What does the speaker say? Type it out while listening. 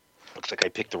Looks like I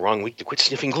picked the wrong week to quit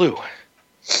sniffing glue.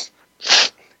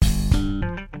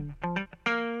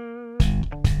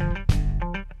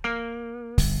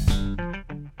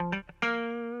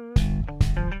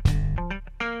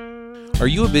 Are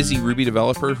you a busy Ruby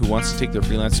developer who wants to take their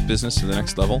freelance business to the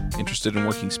next level? Interested in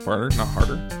working smarter, not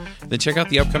harder? Then check out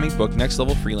the upcoming book, Next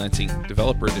Level Freelancing,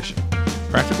 Developer Edition.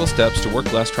 Practical steps to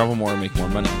work less, travel more, and make more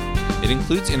money. It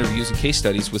includes interviews and case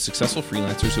studies with successful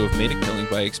freelancers who have made a killing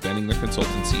by expanding their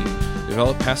consultancy,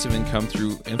 developed passive income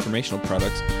through informational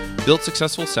products, built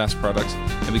successful SaaS products,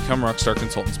 and become rockstar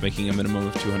consultants making a minimum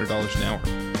of $200 an hour.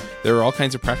 There are all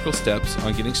kinds of practical steps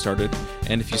on getting started,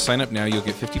 and if you sign up now, you'll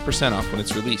get 50% off when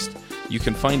it's released. You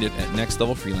can find it at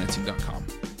nextlevelfreelancing.com.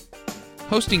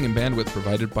 Hosting and bandwidth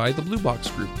provided by the Blue Box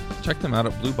Group. Check them out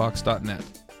at bluebox.net.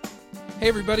 Hey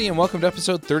everybody, and welcome to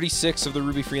episode 36 of the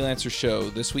Ruby Freelancer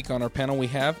Show. This week on our panel we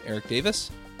have Eric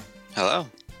Davis. Hello.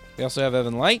 We also have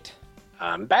Evan Light.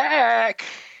 I'm back.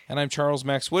 And I'm Charles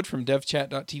Max Wood from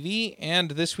devchat.tv, and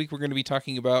this week we're going to be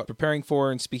talking about preparing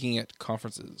for and speaking at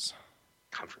conferences.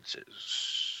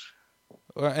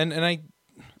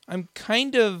 I'm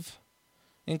kind of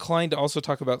inclined to also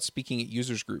talk about speaking at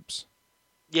users groups.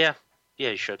 Yeah,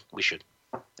 you should. We should.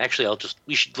 Actually,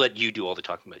 we should let you do all the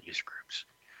talking about user groups.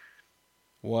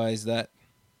 Why is that?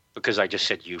 Because I just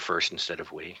said you first instead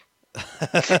of we.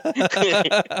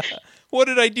 What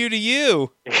did I do to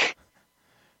you?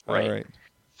 Right. All right.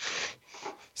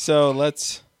 So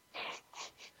let's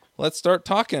start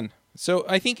talking. So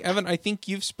I think, Evan,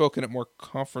 you've spoken at more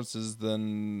conferences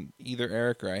than either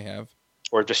Eric or I have.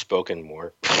 Or just spoken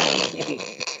more.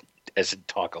 As in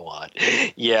talk a lot.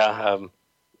 Yeah,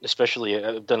 especially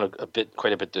I've done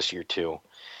quite a bit this year too.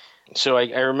 So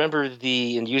I remember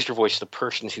in User Voice, the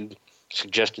person who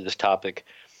suggested this topic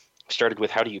started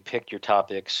with how do you pick your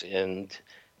topics, and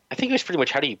I think it was pretty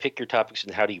much how do you pick your topics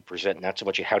and how do you present, not so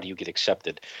much how do you get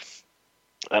accepted.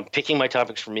 Picking my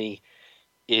topics for me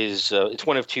is it's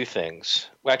one of two things.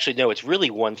 Well, actually, no, it's really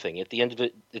one thing. At the end of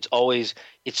it,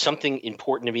 it's something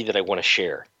important to me that I want to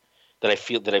share, that I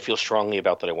feel strongly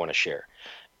about, that I want to share,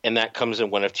 and that comes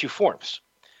in one of two forms.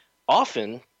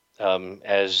 Often,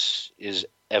 as is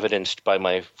evidenced by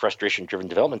my frustration-driven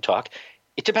development talk,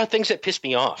 it's about things that piss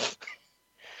me off.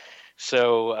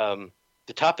 So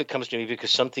the topic comes to me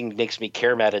because something makes me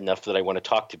care mad enough that I want to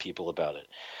talk to people about it.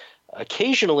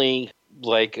 Occasionally,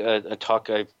 like a talk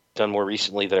I've done more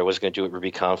recently that I was going to do at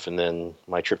RubyConf, and then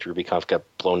my trip to RubyConf got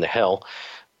blown to hell.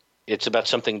 It's about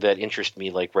something that interests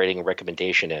me, like writing a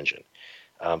recommendation engine.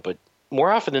 But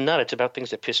more often than not, it's about things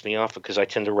that piss me off because I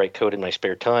tend to write code in my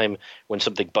spare time when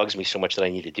something bugs me so much that I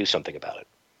need to do something about it.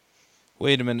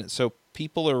 Wait a minute. So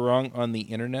people are wrong on the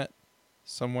internet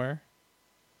somewhere?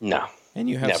 No. And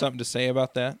you have never. Something to say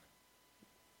about that?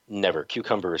 Never.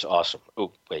 Cucumber is awesome.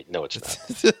 Oh, wait, no, it's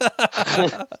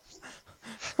not.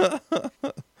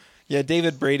 Yeah,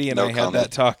 David Brady and I had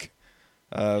that talk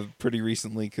pretty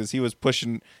recently because he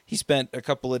spent a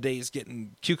couple of days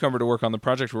getting Cucumber to work on the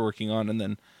project we're working on, and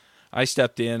then I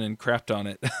stepped in and crapped on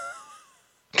it,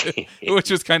 which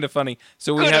was kind of funny.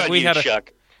 So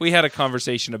we had a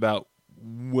conversation about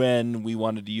when we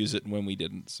wanted to use it and when we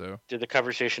didn't. So did the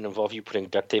conversation involve you putting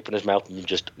duct tape in his mouth and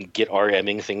just get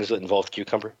RMing things that involved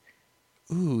Cucumber?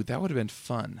 Ooh, that would have been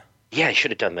fun. Yeah, I should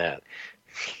have done that.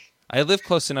 I live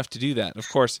close enough to do that. Of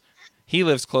course, he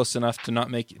lives close enough to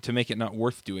make it not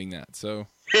worth doing that. So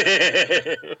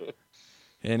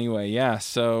anyway, yeah.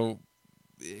 So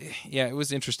yeah, it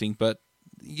was interesting, but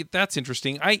that's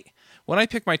interesting. When I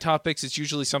pick my topics, it's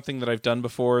usually something that I've done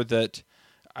before that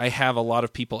I have a lot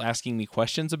of people asking me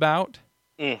questions about.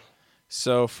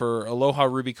 So for Aloha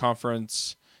Ruby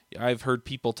Conference, I've heard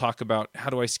people talk about how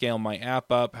do I scale my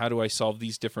app up? How do I solve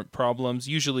these different problems?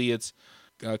 Usually it's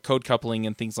code coupling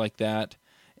and things like that.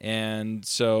 And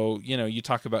so, you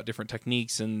talk about different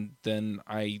techniques, and then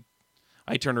I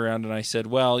turned around and I said,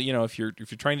 well, if you're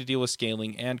trying to deal with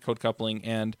scaling and code coupling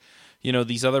and,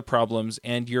 these other problems,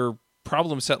 and your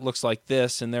problem set looks like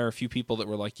this, and there are a few people that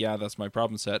were like, yeah, that's my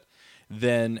problem set,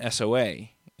 then SOA.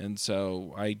 And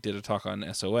so I did a talk on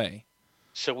SOA.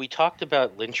 So we talked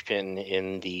about linchpin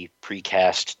in the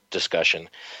precast discussion.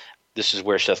 This is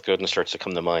where Seth Godin starts to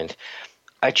come to mind.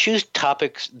 I choose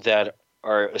topics that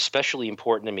are especially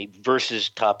important to me versus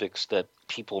topics that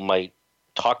people might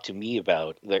talk to me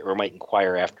about or might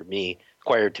inquire to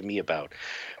me about.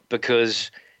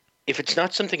 Because if it's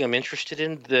not something I'm interested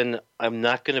in, then I'm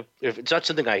not going to – if it's not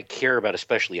something I care about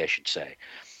especially, I should say,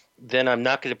 then I'm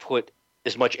not going to put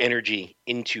as much energy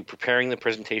into preparing the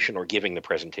presentation or giving the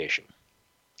presentation.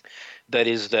 That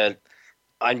is that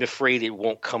I'm afraid it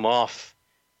won't come off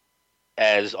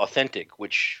as authentic,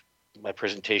 which my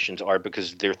presentations are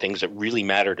because they're things that really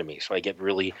matter to me. So I get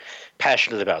really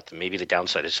passionate about them. Maybe the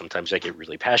downside is sometimes I get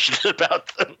really passionate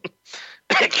about them.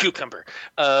 Cucumber.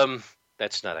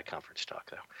 That's not a conference talk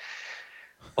though.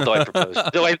 Although I proposed,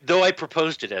 though I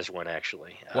proposed it as one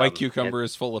actually. Why cucumber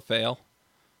is full of fail?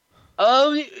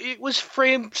 Oh, it was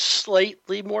framed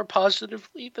slightly more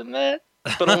positively than that,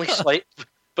 but only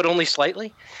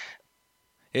slightly.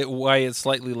 Why it's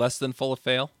slightly less than full of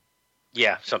fail?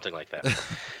 Yeah, something like that.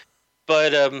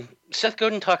 But Seth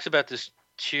Godin talks about this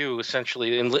too,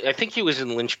 essentially. And I think he was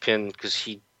in Linchpin because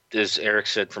he, as Eric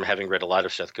said, from having read a lot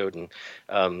of Seth Godin,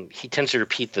 he tends to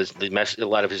repeat a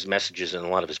lot of his messages in a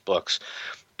lot of his books.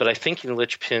 But I think in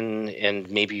Linchpin and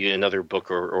maybe another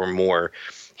book or more,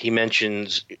 he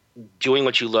mentions doing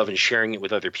what you love and sharing it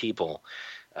with other people.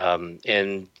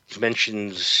 And he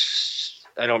mentions,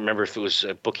 I don't remember if it was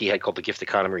a book he had called The Gift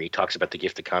Economy, or he talks about the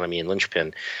gift economy in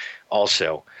Linchpin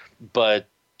also. But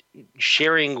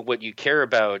sharing what you care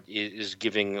about is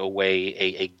giving away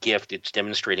a gift. It's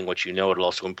demonstrating what you know. It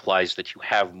also implies that you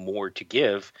have more to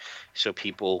give, so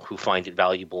people who find it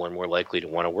valuable are more likely to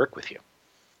want to work with you.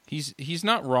 He's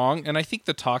not wrong, and I think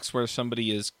the talks where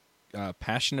somebody is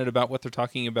passionate about what they're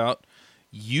talking about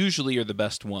usually are the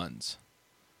best ones.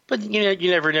 But you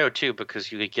never know too,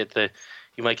 because you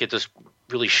might get those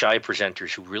really shy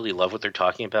presenters who really love what they're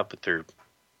talking about, but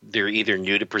they're either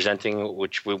new to presenting,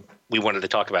 which we wanted to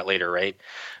talk about later, right?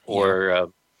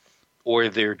 Or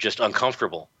they're just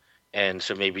uncomfortable. And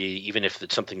so maybe even if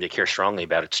it's something they care strongly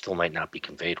about, it still might not be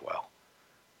conveyed well.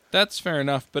 That's fair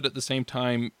enough, but at the same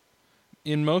time,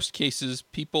 in most cases,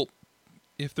 people,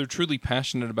 if they're truly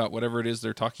passionate about whatever it is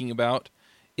they're talking about,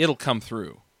 it'll come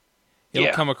through.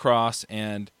 It'll come across,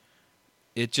 and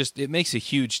it makes a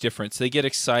huge difference. They get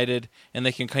excited, and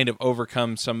they can kind of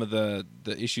overcome some of the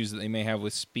issues that they may have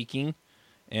with speaking.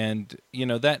 And,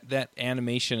 that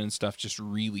animation and stuff just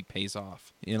really pays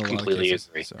off in a lot of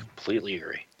cases. Completely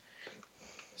agree.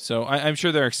 So I'm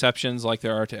sure there are exceptions, like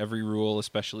there are to every rule,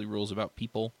 especially rules about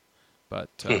people. But,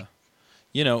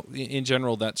 in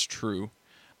general, that's true.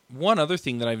 One other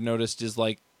thing that I've noticed is,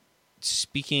 like,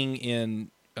 speaking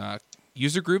in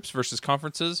user groups versus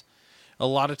conferences. A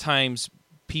lot of times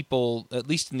people, at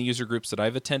least in the user groups that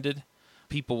I've attended,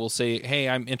 people will say, hey,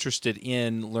 I'm interested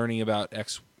in learning about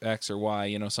X or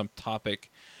Y, some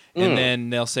topic. And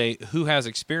then they'll say, who has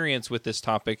experience with this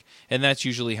topic? And that's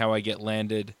usually how I get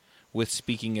landed with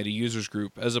speaking at a users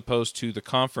group, as opposed to the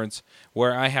conference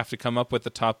where I have to come up with the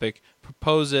topic,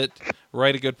 propose it,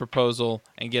 write a good proposal,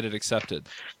 and get it accepted.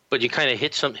 But you kind of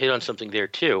hit on something there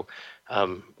too.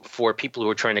 For people who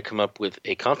are trying to come up with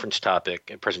a conference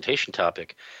topic, a presentation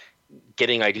topic,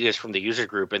 getting ideas from the user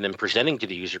group and then presenting to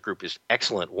the user group is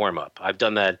excellent warm-up. I've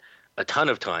done that a ton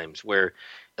of times where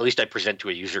at least I present to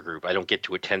a user group. I don't get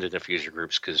to attend enough user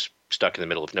groups because stuck in the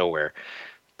middle of nowhere.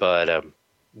 But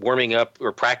warming up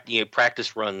or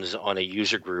practice runs on a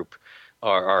user group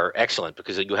are excellent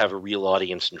because you have a real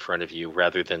audience in front of you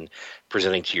rather than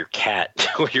presenting to your cat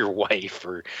or your wife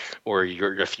or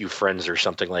a few friends or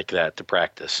something like that to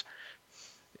practice.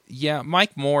 Yeah,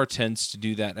 Mike Moore tends to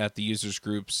do that at the users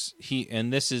groups.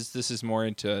 This is more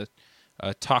into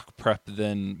talk prep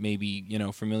than maybe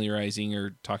familiarizing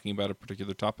or talking about a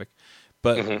particular topic.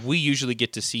 But we usually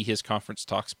get to see his conference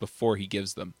talks before he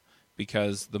gives them,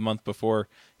 because the month before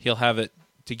he'll have it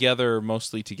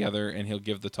mostly together, and he'll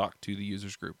give the talk to the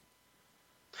users group.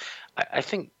 I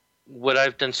think what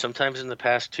I've done sometimes in the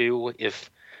past too, if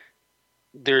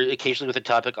there occasionally with a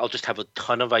topic, I'll just have a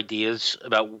ton of ideas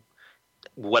about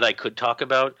what I could talk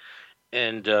about.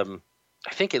 And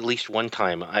I think at least one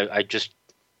time I just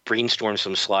brainstormed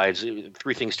some slides,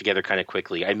 threw things together kind of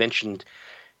quickly. I mentioned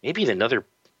maybe in another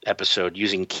episode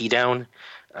using Keydown.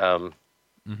 I'm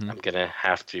going to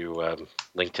have to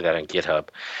link to that on GitHub,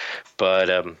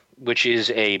 but which is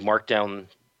a markdown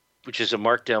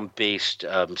based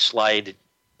slide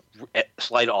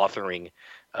authoring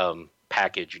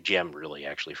package gem, really,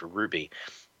 actually, for Ruby.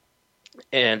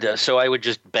 And so I would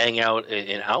just bang out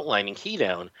an outline in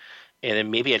Keydown, and then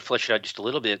maybe I'd flesh it out just a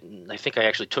little bit. And I think I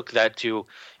actually took that to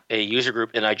a user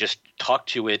group, and I just talked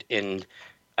to it, and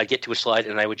I'd get to a slide,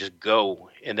 and I would just go,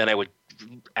 and then I would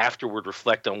afterward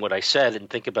reflect on what I said and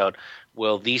think about,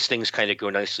 well, these things kind of go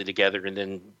nicely together, and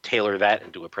then tailor that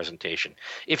into a presentation.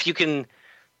 If you can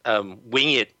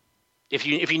wing it, if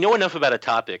you know enough about a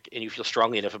topic and you feel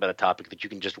strongly enough about a topic that you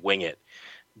can just wing it,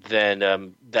 then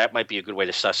that might be a good way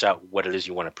to suss out what it is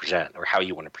you want to present or how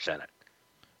you want to present it.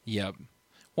 Yeah.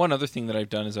 One other thing that I've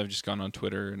done is I've just gone on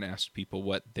Twitter and asked people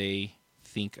what they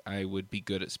think I would be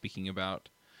good at speaking about,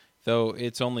 though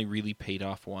it's only really paid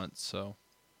off once. So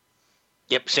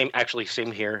Yep,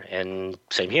 same here and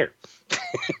same here.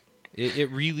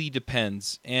 It really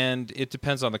depends, and it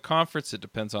depends on the conference. It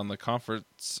depends on the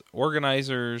conference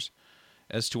organizers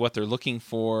as to what they're looking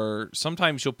for.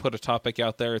 Sometimes you'll put a topic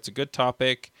out there. It's a good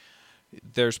topic.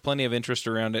 There's plenty of interest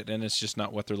around it, and it's just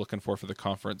not what they're looking for the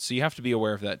conference. So you have to be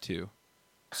aware of that too.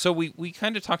 So we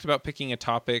kind of talked about picking a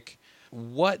topic.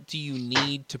 What do you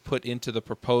need to put into the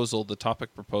proposal, the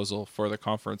topic proposal for the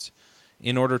conference,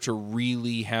 in order to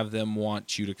really have them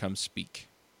want you to come speak?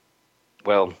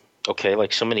 Well, okay,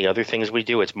 like so many other things we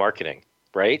do, it's marketing,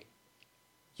 right?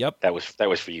 Yep. That was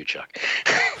for you, Chuck.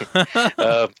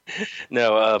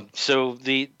 So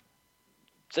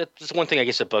that's one thing I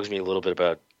guess that bugs me a little bit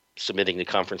about submitting to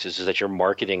conferences is that you're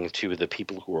marketing to the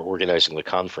people who are organizing the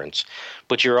conference,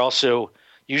 but you're also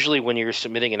usually when you're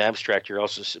submitting an abstract, you're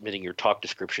also submitting your talk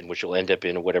description, which will end up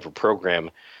in whatever program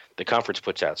the conference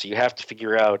puts out. So you have to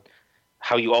figure out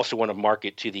how you also want to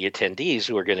market to the attendees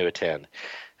who are going to attend.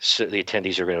 So the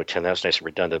attendees are going to attend. That was nice and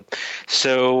redundant.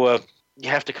 So you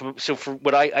have to come. So for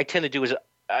what I tend to do is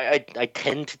I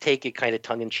tend to take a kind of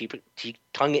tongue in cheek.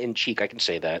 I can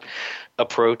say that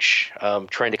approach,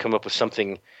 trying to come up with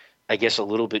something, I guess, a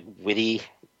little bit witty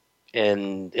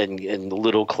and a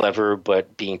little clever,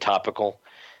 but being topical.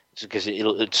 Because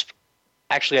it's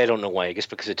actually, I don't know why. I guess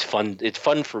because it's fun. It's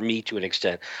fun for me to an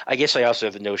extent. I guess I also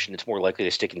have the notion it's more likely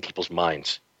to stick in people's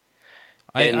minds.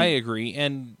 I agree.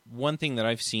 And one thing that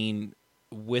I've seen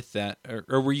with that,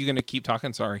 or were you going to keep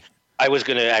talking? Sorry. I was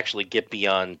going to actually get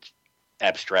beyond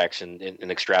abstracts and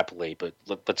extrapolate, but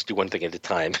let's do one thing at a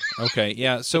time. Okay,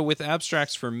 yeah. So with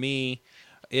abstracts, for me,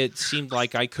 it seemed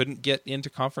like I couldn't get into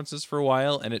conferences for a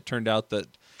while, and it turned out that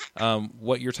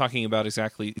what you're talking about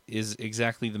is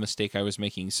exactly the mistake I was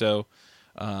making. So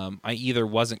I either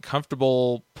wasn't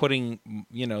comfortable putting,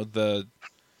 the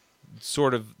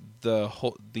sort of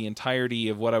the entirety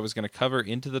of what I was going to cover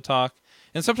into the talk,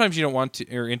 and sometimes you don't want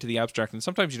to, or into the abstract, and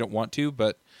sometimes you don't want to,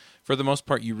 but for the most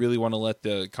part, you really want to let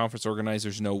the conference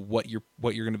organizers know what you're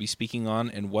going to be speaking on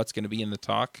and what's going to be in the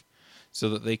talk, so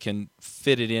that they can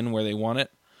fit it in where they want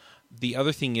it. The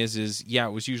other thing is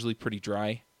it was usually pretty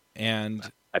dry,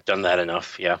 and I've done that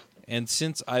enough, yeah. And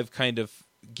since I've kind of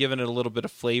given it a little bit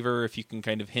of flavor, if you can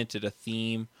kind of hint at a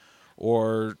theme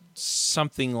or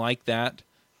something like that,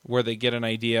 where they get an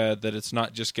idea that it's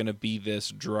not just going to be this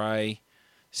dry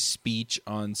speech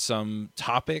on some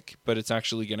topic, but it's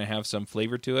actually going to have some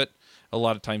flavor to it, a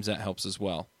lot of times that helps as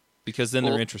well, because then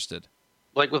they're interested.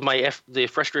 Like with the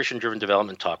frustration-driven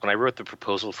development talk, when I wrote the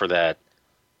proposal for that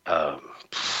about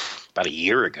a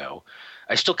year ago,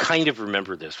 I still kind of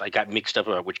remember this. I got mixed up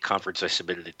about which conference I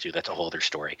submitted it to. That's a whole other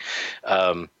story.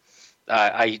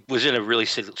 I was in a really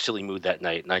silly mood that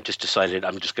night, and I just decided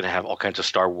I'm just going to have all kinds of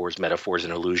Star Wars metaphors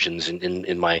and allusions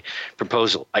in my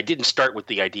proposal. I didn't start with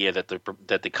the idea that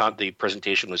the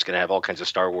presentation was going to have all kinds of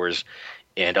Star Wars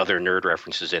and other nerd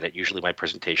references in it. Usually my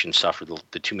presentations suffer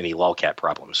the too many lolcat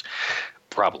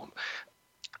problem.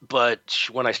 But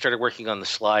when I started working on the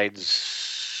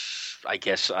slides, I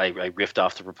guess I riffed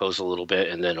off the proposal a little bit,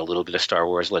 and then a little bit of Star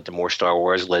Wars led to more Star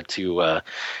Wars, led to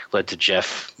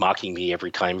Jeff mocking me every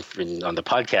time on the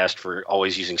podcast for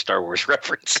always using Star Wars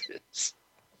references.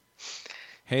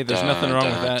 Hey, there's nothing wrong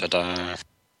with that.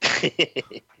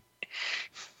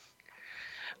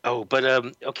 Oh, but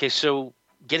okay, so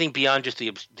getting beyond just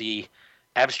the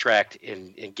abstract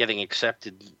and getting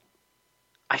accepted,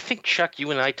 I think, Chuck, you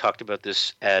and I talked about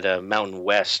this at Mountain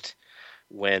West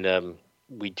when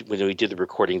we did the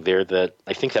recording there. That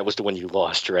I think that was the one you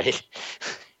lost, right?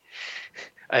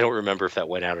 I don't remember if that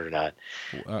went out or not.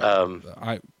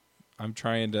 I'm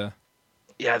trying to.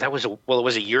 Yeah, it was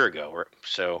a year ago, or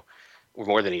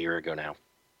more than a year ago now.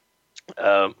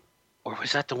 Or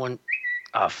was that the one?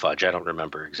 Oh, fudge! I don't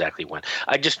remember exactly when.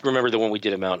 I just remember the one we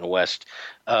did at Mountain West.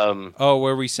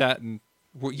 Where we sat and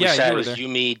it was you,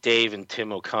 me, Dave, and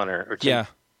Tim O'Connor.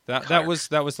 That was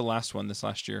the last one this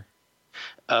last year.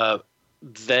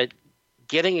 That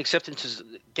getting accepted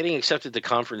to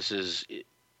conferences,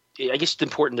 I guess it's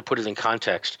important to put it in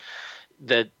context.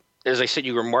 That, as I said,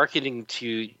 you were marketing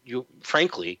to you,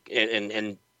 frankly,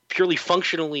 and purely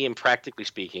functionally and practically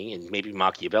speaking, and maybe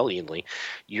Machiavellianly,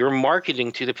 you're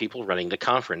marketing to the people running the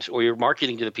conference, or you're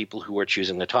marketing to the people who are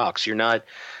choosing the talks.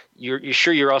 You're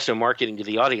sure you're also marketing to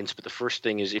the audience, but the first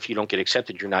thing is if you don't get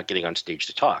accepted, you're not getting on stage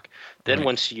to talk. Then right.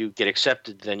 Once you get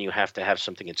accepted, then you have to have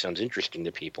something that sounds interesting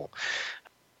to people.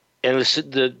 And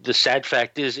the sad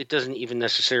fact is it doesn't even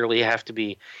necessarily have to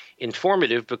be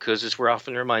informative, because as we're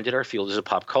often reminded, our field is a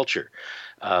pop culture.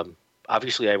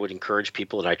 Obviously, I would encourage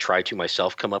people, and I try to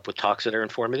myself, come up with talks that are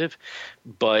informative,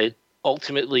 but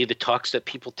ultimately the talks that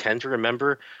people tend to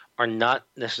remember are not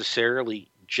necessarily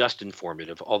just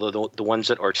informative, although the ones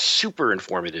that are super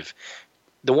informative,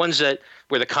 the ones that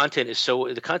where the content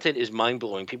is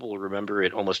mind-blowing, people will remember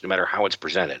it almost no matter how it's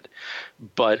presented.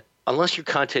 But unless your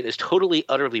content is totally,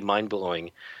 utterly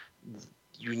mind-blowing,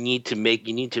 you need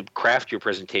to craft your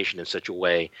presentation in such a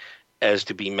way as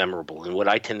to be memorable. And what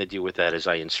I tend to do with that is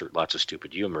I insert lots of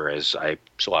stupid humor, as I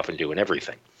so often do in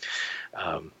everything.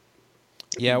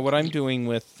 Yeah, what I'm doing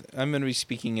I'm going to be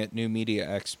speaking at New Media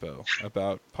Expo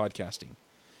about podcasting.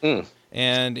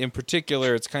 And in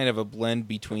particular, it's kind of a blend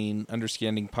between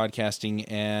understanding podcasting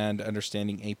and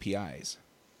understanding APIs.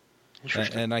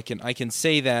 And I can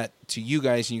say that to you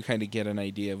guys, and you kind of get an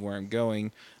idea of where I'm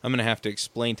going. I'm going to have to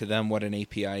explain to them what an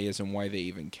API is and why they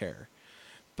even care.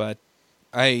 But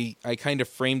I kind of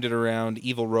framed it around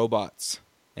evil robots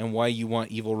and why you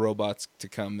want evil robots to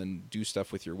come and do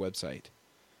stuff with your website.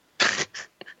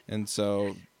 And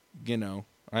so,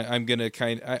 I'm gonna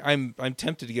I'm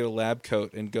tempted to get a lab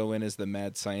coat and go in as the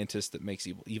mad scientist that makes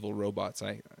evil robots.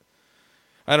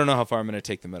 I don't know how far I'm going to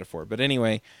take the metaphor, but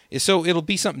anyway, so it'll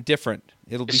be something different.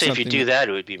 It'll be something. If you do that,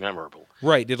 it would be memorable.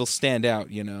 Right, it'll stand out.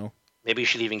 Maybe you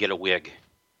should even get a wig.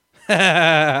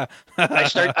 I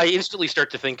instantly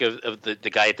start to think of the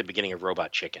guy at the beginning of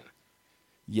Robot Chicken.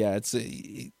 Yeah,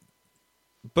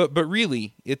 but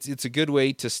really, it's a good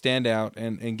way to stand out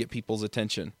and get people's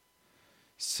attention.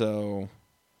 So,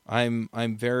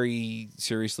 I'm very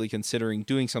seriously considering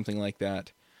doing something like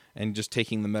that, and just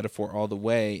taking the metaphor all the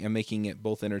way and making it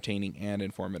both entertaining and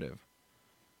informative.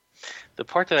 The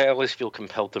part that I always feel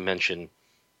compelled to mention,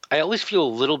 I always feel a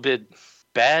little bit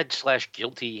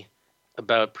bad/guilty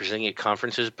about presenting at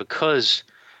conferences, because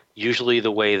usually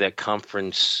the way that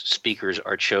conference speakers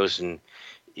are chosen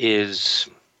is,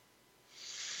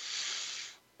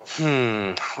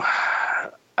 I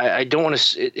don't want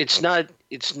to. It's not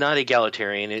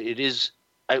egalitarian. It is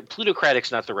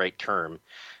plutocratic's not the right term.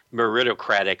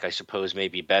 Meritocratic, I suppose, may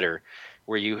be better,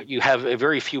 where you have a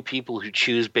very few people who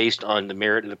choose based on the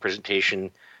merit of the presentation,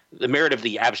 the merit of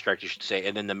the abstract, you should say,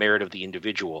 and then the merit of the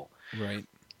individual. Right.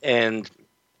 And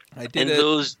I did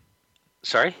those.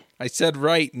 Sorry, I said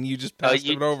right, and you just passed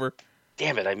it over.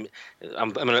 Damn it!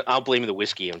 I'll blame the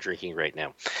whiskey I'm drinking right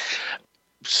now.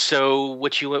 So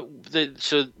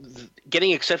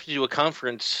getting accepted to a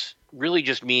conference really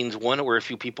just means one or a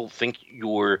few people think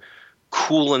you're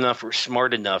cool enough or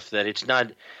smart enough that it's not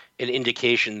an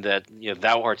indication that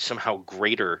thou art somehow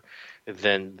greater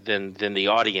than the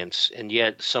audience, and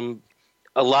yet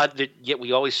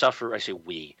we always suffer. I say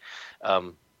we.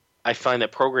 I find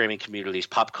that programming communities,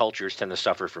 pop cultures, tend to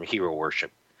suffer from hero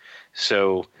worship.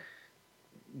 So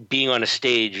being on a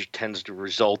stage tends to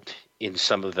result in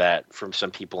some of that from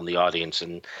some people in the audience,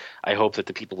 and I hope that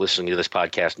the people listening to this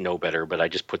podcast know better, but I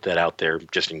just put that out there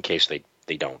just in case they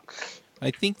don't. I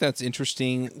think that's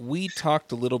interesting. We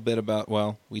talked a little bit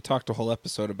we talked a whole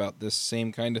episode about this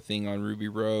same kind of thing on Ruby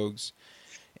Rogues,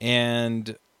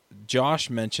 and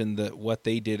Josh mentioned that what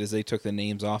they did is they took the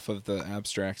names off of the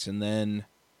abstracts and then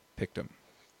picked them.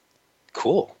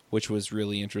 Cool. Which was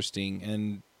really interesting.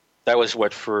 And that was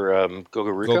what for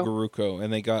Gogoruko? Gogoruko,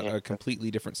 and they got a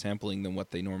completely different sampling than what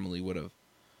they normally would have.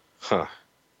 Huh.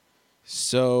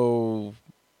 So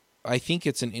I think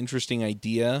it's an interesting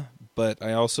idea, but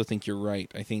I also think you're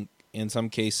right. I think in some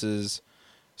cases,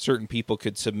 certain people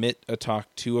could submit a talk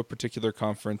to a particular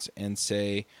conference and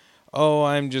say, oh,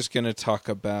 I'm just going to talk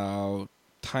about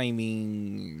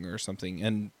timing or something,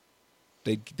 and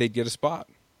they'd get a spot.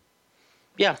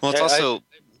 Yeah. Well,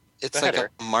 it's like a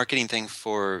marketing thing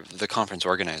for the conference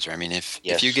organizer. I mean, if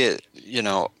you get,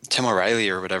 Tim O'Reilly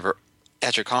or whatever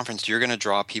at your conference, you're going to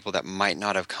draw people that might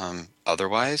not have come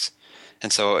otherwise.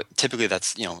 And so typically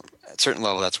that's, at a certain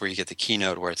level, that's where you get the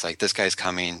keynote where it's like, this guy's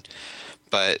coming.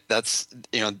 But that's,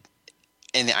 in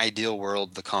the ideal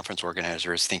world, the conference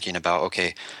organizer is thinking about,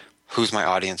 okay, who's my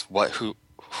audience?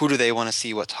 Who do they want to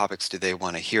see? What topics do they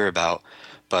want to hear about?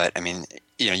 But I mean,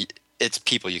 it's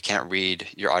people. You can't read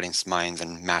your audience minds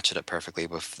and match it up perfectly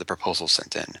with the proposals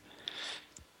sent in.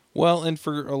 Well, and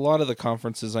for a lot of the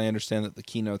conferences, I understand that the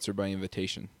keynotes are by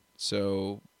invitation.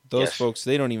 So those folks,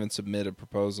 they don't even submit a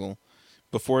proposal.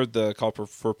 Before the call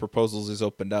for proposals is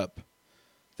opened up,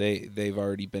 they've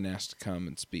already been asked to come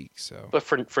and speak. So, but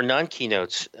for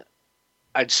non-keynotes,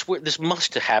 I'd swear this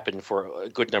must have happened for a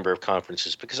good number of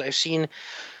conferences, because I've seen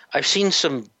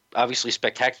some obviously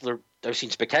spectacular. I've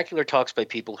seen spectacular talks by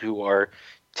people who are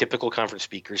typical conference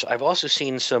speakers. I've also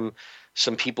seen some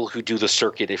people who do the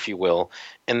circuit, if you will,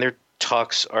 and their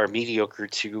talks are mediocre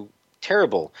to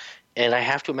terrible. And I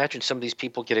have to imagine some of these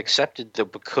people get accepted though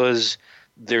because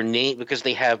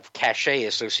they have cachet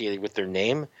associated with their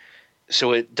name.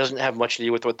 So it doesn't have much to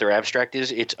do with what their abstract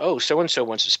is. It's, oh, so-and-so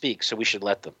wants to speak, so we should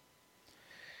let them.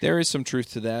 There is some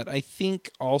truth to that. I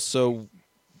think also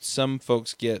some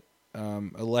folks get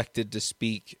elected to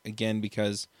speak, again,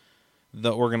 because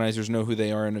the organizers know who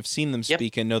they are and have seen them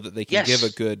speak and know that they can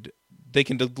they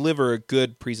can deliver a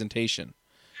good presentation.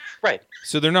 Right.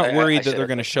 So they're not worried that they're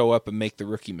going to show up and make the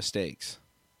rookie mistakes.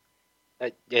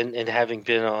 And having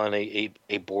been on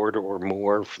a board or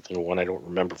more than one, I don't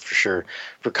remember for sure,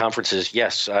 for conferences,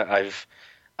 yes,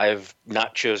 I've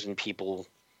not chosen people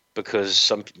because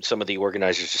some of the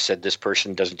organizers have said this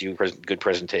person doesn't do good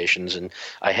presentations, and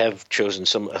I have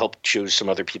helped choose some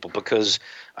other people because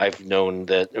I've known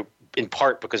that, in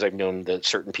part because I've known that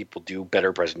certain people do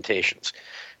better presentations,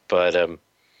 but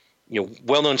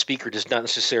well-known speaker does not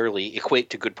necessarily equate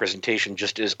to good presentation,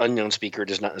 just as unknown speaker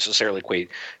does not necessarily equate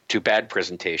to bad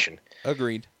presentation.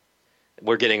 Agreed.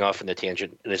 We're getting off on a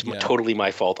tangent, and it's totally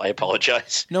my fault. I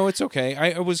apologize. No, it's okay.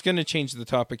 I was going to change the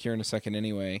topic here in a second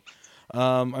anyway.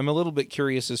 I'm a little bit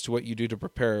curious as to what you do to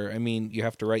prepare. I mean, you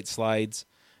have to write slides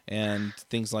and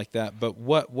things like that, but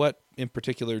what in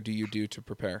particular do you do to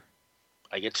prepare?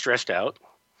 I get stressed out.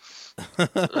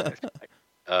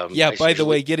 By the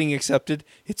way, getting accepted,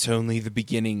 it's only the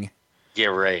beginning. Yeah,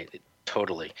 right.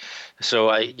 Totally.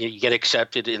 So you get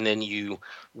accepted, and then you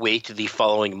wait the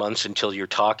following months until your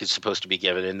talk is supposed to be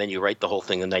given, and then you write the whole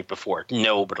thing the night before.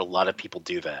 No, but a lot of people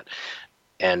do that.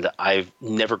 And I've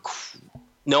never...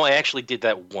 No, I actually did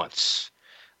that once.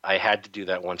 I had to do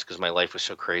that once because my life was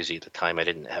so crazy at the time. I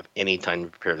didn't have any time to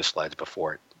prepare the slides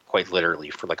before it, quite literally,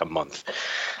 for like a month.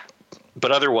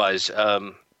 But otherwise...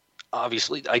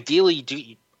 obviously,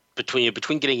 ideally,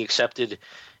 between getting accepted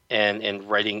and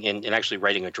writing and actually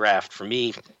writing a draft, for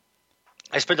me,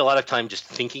 I spend a lot of time just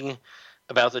thinking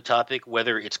about the topic,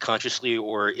 whether it's consciously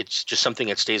or it's just something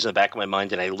that stays in the back of my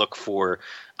mind, and I look for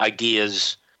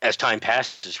ideas as time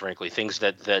passes, frankly, things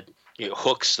that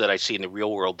hooks that I see in the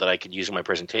real world that I could use in my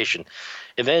presentation.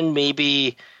 And then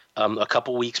maybe a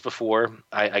couple weeks before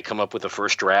I come up with a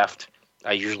first draft,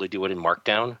 I usually do it in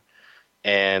Markdown.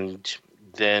 And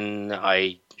then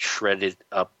I shred it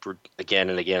up again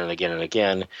and again and again and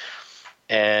again.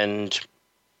 And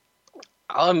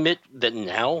I'll admit that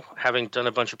now, having done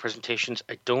a bunch of presentations,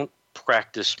 I don't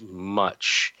practice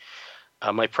much.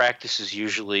 My practice is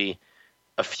usually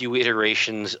a few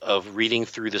iterations of reading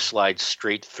through the slides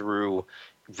straight through,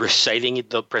 reciting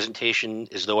the presentation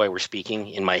as though I were speaking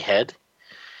in my head.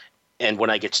 And when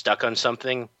I get stuck on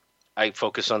something, I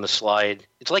focus on the slide.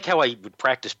 It's like how I would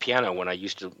practice piano when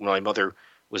my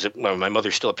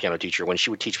mother's still a piano teacher, when she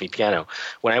would teach me piano.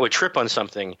 When I would trip on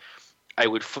something, I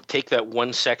would take that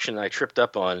one section that I tripped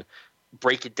up on,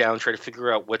 break it down, try to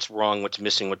figure out what's wrong, what's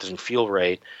missing, what doesn't feel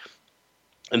right.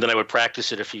 And then I would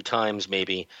practice it a few times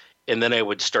maybe, and then I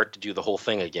would start to do the whole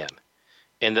thing again.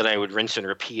 And then I would rinse and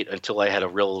repeat until I had a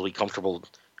really comfortable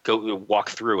walk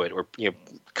through it, or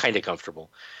kind of comfortable,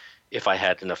 if I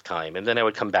had enough time. And then I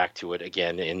would come back to it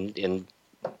again and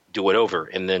do it over,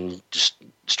 and then just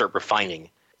start refining.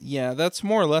 Yeah, that's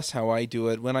more or less how I do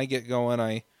it. When I get going,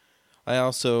 I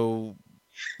also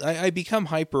become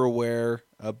hyper aware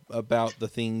about the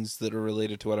things that are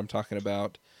related to what I'm talking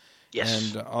about.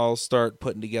 Yes. And I'll start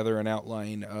putting together an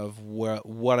outline of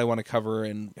what I want to cover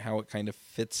and how it kind of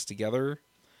fits together.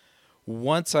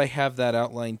 Once I have that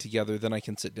outline together, then I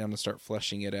can sit down and start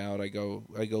fleshing it out. I go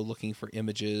looking for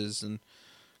images and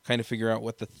kind of figure out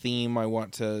what the theme I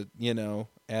want to,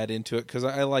 add into it, because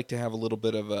I like to have a little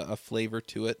bit of a flavor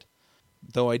to it,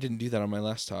 though I didn't do that on my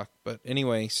last talk. But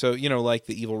anyway, so, like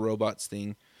the evil robots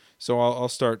thing. So I'll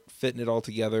start fitting it all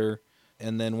together,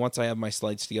 and then once I have my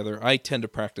slides together, I tend to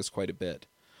practice quite a bit.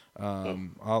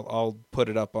 I'll put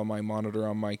it up on my monitor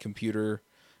on my computer,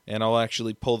 and I'll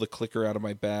actually pull the clicker out of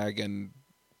my bag and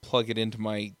plug it into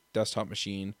my desktop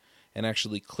machine and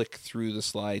actually click through the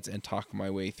slides and talk my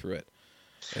way through it.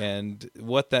 And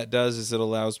what that does is it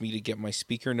allows me to get my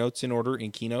speaker notes in order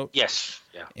in Keynote. Yes.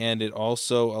 Yeah. And it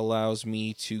also allows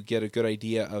me to get a good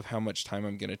idea of how much time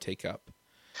I'm going to take up.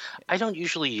 I don't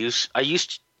usually use... I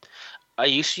used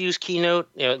to use Keynote.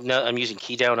 Now I'm using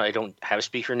Keydown. I don't have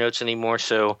speaker notes anymore.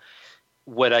 So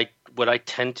what I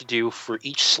tend to do for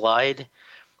each slide,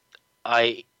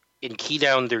 in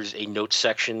Keydown there's a notes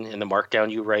section in the Markdown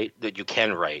you write that you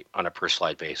can write on a per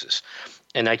slide basis,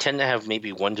 and I tend to have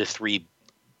maybe 1 to 3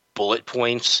 bullet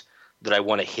points that I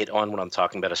want to hit on when I'm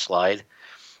talking about a slide.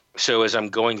 So as I'm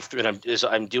going through and as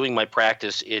I'm doing my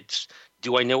practice, it's,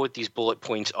 do I know what these bullet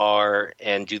points are,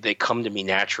 and do they come to me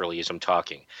naturally as I'm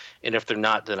talking? And if they're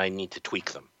not, then I need to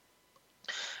tweak them.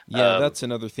 Yeah, that's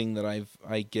another thing that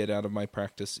I get out of my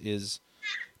practice is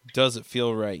does it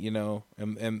feel right?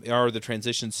 And are the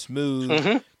transitions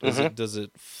smooth? Does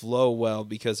it flow well?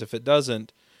 Because if it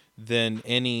doesn't, then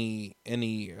any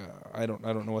I don't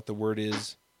know what the word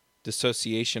is,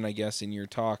 dissociation, I guess, in your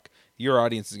talk, your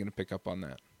audience is going to pick up on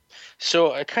that.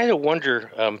 So I kind of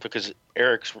wonder, because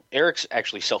Eric's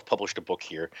actually self-published a book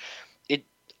here.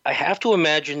 I have to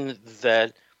imagine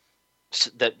that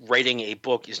writing a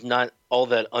book is not all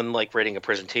that unlike writing a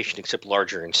presentation, except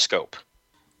larger in scope.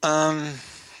 I'd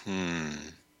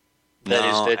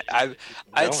say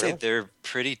really? they're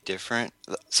pretty different.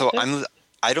 So Yeah.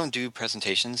 I don't do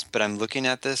presentations, but I'm looking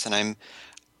at this and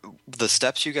the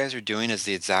steps you guys are doing is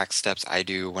the exact steps I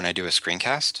do when I do a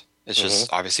screencast. It's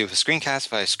just obviously with a screencast,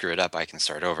 if I screw it up, I can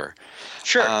start over.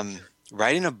 Sure.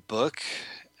 Writing a book,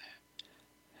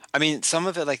 I mean, some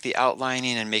of it, like the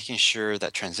outlining and making sure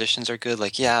that transitions are good,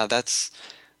 like, yeah, that's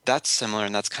similar,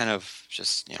 and that's kind of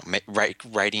just,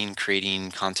 writing,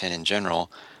 creating content in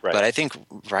general. Right. But I think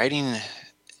writing,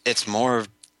 it's more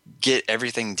get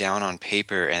everything down on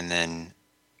paper and then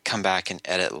come back and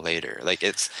edit later. Like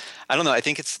I don't know, I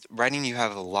think it's writing, you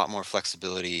have a lot more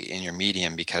flexibility in your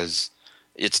medium because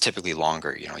it's typically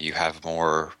longer. You have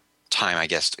more time, I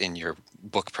guess, in your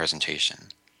book presentation.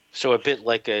 So a bit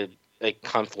like a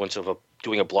confluence of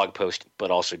doing a blog post, but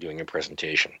also doing a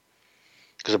presentation.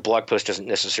 Because a blog post doesn't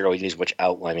necessarily use much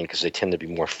outlining because they tend to be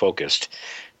more focused.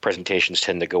 Presentations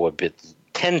tend to go a bit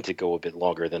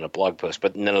longer than a blog post,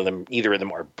 but neither of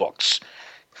them are books.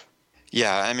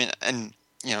 Yeah, I mean, and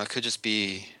it could just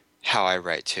be how I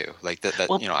write too. Like that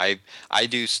well, I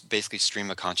do basically stream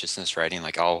of consciousness writing.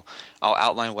 Like I'll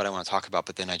outline what I want to talk about,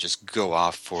 but then I just go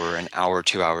off for an hour,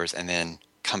 2 hours, and then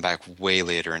come back way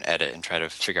later and edit and try to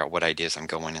figure out what ideas I'm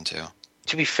going into.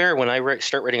 To be fair, when I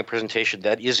start writing a presentation,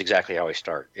 that is exactly how I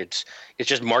start. It's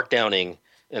just markdowning,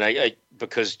 and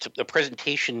because the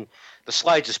presentation, the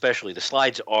slides especially, the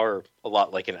slides are a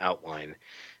lot like an outline.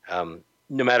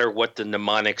 No matter what the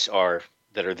mnemonics are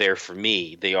that are there for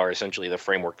me, they are essentially the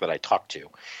framework that I talk to.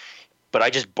 But I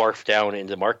just barf down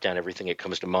into markdown everything that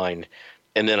comes to mind,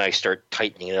 and then I start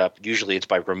tightening it up. Usually it's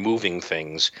by removing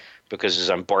things, because as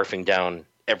I'm barfing down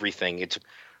everything, it's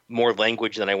more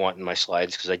language than I want in my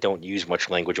slides because I don't use much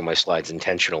language in my slides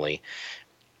intentionally.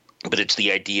 But it's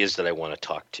the ideas that I want to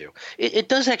talk to. It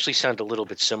does actually sound a little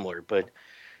bit similar, but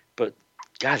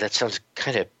God, that sounds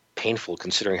kind of painful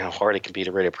considering how hard it can be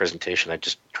to write a presentation. I'm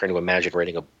just trying to imagine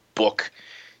writing a book,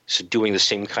 so doing the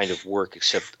same kind of work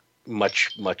except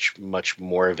much, much, much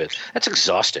more of it. That's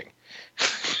exhausting.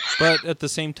 But at the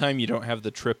same time, you don't have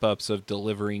the trip-ups of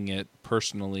delivering it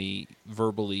personally,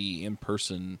 verbally, in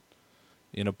person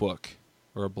in a book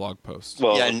or a blog post.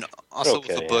 Well, yeah, and also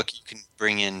with a book, you can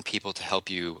bring in people to help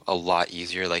you a lot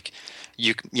easier. Like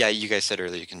you guys said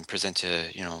earlier, you can present to,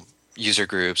 user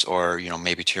groups or,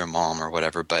 maybe to your mom or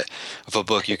whatever. But with a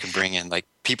book, you can bring in like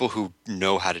people who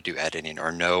know how to do editing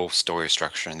or know story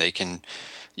structure, and they can,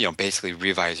 basically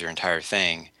revise your entire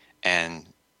thing. And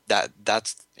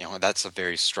that's a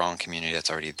very strong community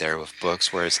that's already there with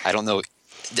books. Whereas I don't know,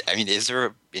 I mean, is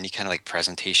there any kind of like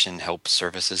presentation help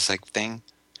services like thing?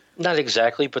 Not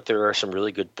exactly, but there are some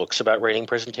really good books about writing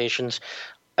presentations.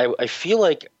 I feel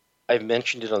like I've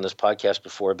mentioned it on this podcast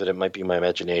before, but it might be my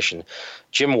imagination.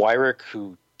 Jim Wyrick,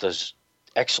 who does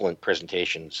excellent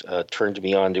presentations, turned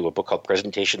me on to a book called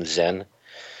Presentation Zen.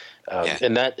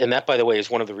 And that, by the way, is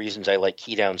one of the reasons I like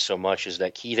Keydown so much, is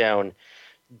that Keydown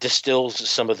distills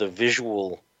some of the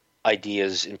visual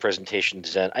ideas in Presentation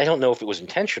Zen. I don't know if it was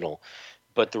intentional,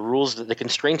 but the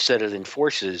constraints that it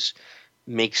enforces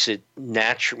makes it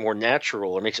more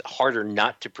natural, or makes it harder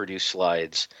not to produce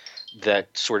slides that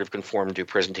sort of conform to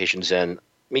Presentation Zen.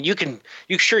 I mean, you can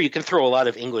throw a lot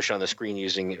of English on the screen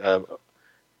using.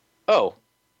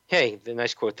 Hey, the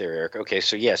nice quote there, Eric. Okay,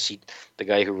 so yes, the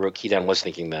guy who wrote Keydown was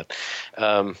thinking that.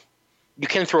 You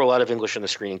can throw a lot of English on the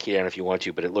screen in Keydown if you want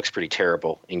to, but it looks pretty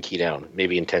terrible in Keydown,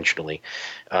 maybe intentionally.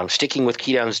 Sticking with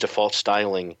Keydown's default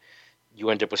styling, you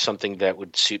end up with something that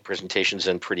would suit Presentation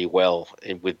Zen pretty well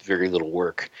with very little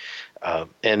work.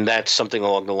 And that's something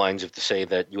along the lines of to say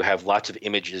that you have lots of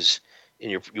images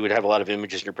you would have a lot of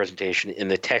images in your presentation, and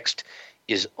the text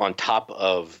is on top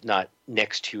of, not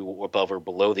next to, or above or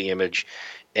below the image,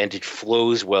 and it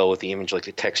flows well with the image, like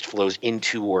the text flows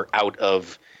into or out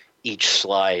of each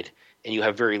slide, and you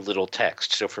have very little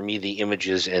text. So for me, the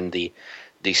images and the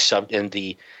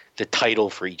title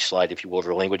for each slide, if you will, or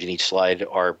the language in each slide,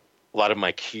 are a lot of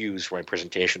my cues for my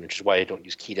presentation, which is why I don't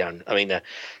use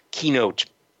Keynote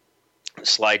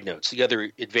slide notes. The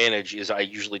other advantage is I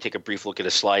usually take a brief look at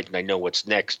a slide and I know what's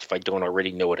next if I don't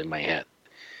already know it in my head.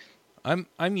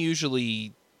 I'm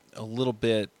usually a little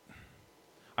bit,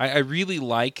 I really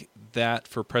like that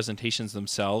for presentations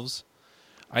themselves.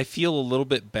 I feel a little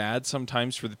bit bad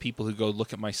sometimes for the people who go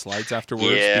look at my slides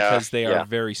afterwards because they are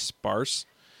very sparse.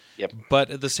 Yep. But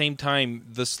at the same time,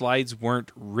 the slides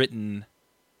weren't written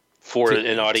for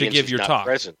an audience to give your not talk.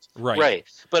 Present. Right.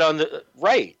 But on the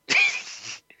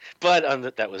but on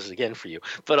the, that was again for you.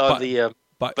 But in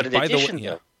addition,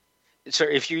 though, so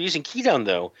if you're using Keydown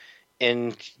though,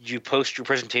 and you post your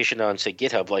presentation on, say,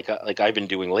 GitHub, like I've been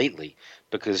doing lately,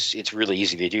 because it's really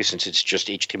easy to do since it's just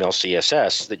HTML,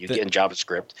 CSS that you get in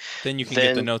JavaScript. Then you can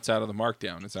get the notes out of the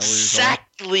Markdown. Is that where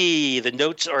exactly? The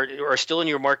notes are still in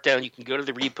your Markdown. You can go to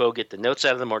the repo, get the notes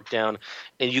out of the Markdown,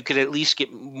 and you can at least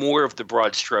get more of the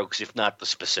broad strokes, if not the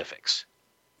specifics.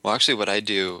 Well, actually, what I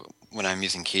do when I'm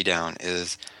using Keydown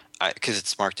is, because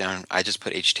it's Markdown, I just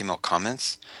put HTML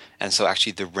comments. And so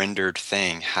actually the rendered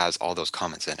thing has all those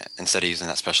comments in it instead of using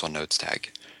that special notes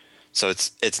tag. So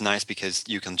it's nice because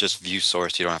you can just view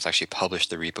source. You don't have to actually publish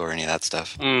the repo or any of that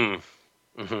stuff.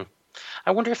 Mm-hmm.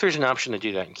 I wonder if there's an option to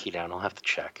do that in Keydown. I'll have to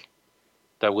check.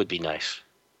 That would be nice.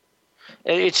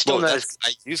 It's still not.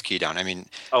 I use Keydown. I mean,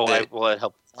 it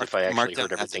helped if I actually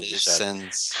heard everything you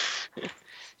said.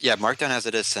 Yeah, Markdown as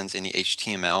it is sends any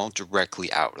HTML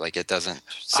directly out. Like it doesn't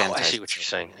sanitize. I see what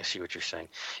you're saying.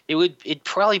 It'd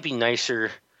probably be nicer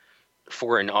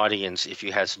for an audience if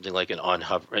you had something like an on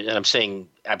hover, and I'm saying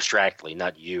abstractly,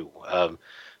 not you.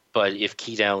 But if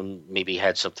Keydown maybe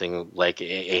had something like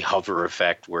a hover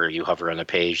effect where you hover on a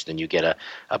page, then you get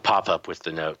a pop up with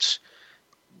the notes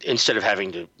instead of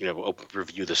having to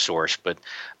review the source. But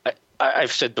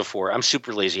I've said before, I'm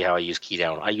super lazy how I use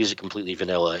Keydown. I use it completely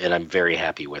vanilla, and I'm very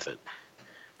happy with it.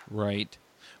 Right.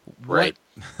 What?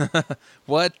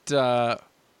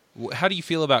 How do you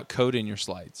feel about code in your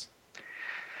slides?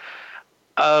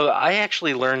 I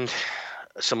actually learned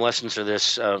some lessons of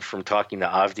this from talking to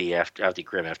Avdi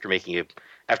Grimm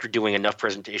after doing enough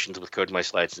presentations with code in my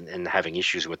slides and having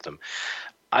issues with them.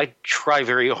 I try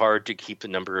very hard to keep the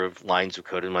number of lines of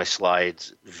code in my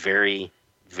slides very,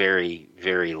 very,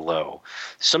 very low.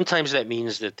 Sometimes that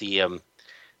means that the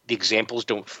examples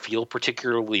don't feel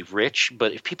particularly rich,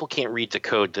 but if people can't read the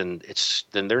code, then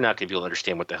they're not going to be able to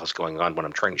understand what the hell's going on when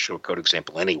I'm trying to show a code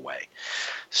example anyway.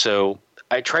 So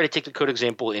I try to take the code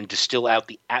example and distill out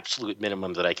the absolute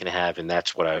minimum that I can have, and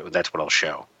that's what I'll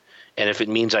show. And if it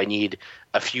means I need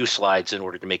a few slides in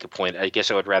order to make a point, I guess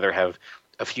I would rather have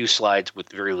a few slides with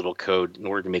very little code in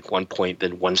order to make one point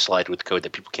than one slide with code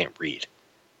that people can't read.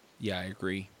 Yeah, I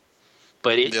agree.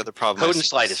 But the other problem code and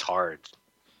slide is hard.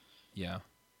 Yeah.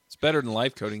 It's better than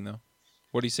live coding, though.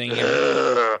 What are you saying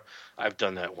here? I've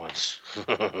done that once.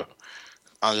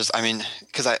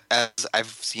 Because I've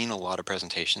seen a lot of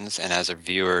presentations, and as a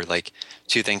viewer, like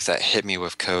two things that hit me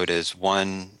with code is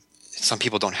one, some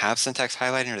people don't have syntax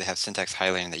highlighting, or they have syntax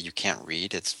highlighting that you can't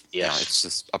read. It's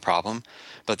just a problem.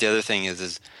 But the other thing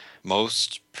is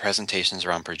most presentations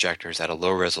are on projectors at a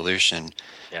low resolution,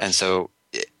 and so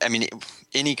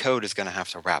any code is going to have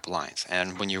to wrap lines.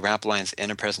 And when you wrap lines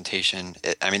in a presentation,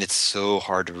 it's so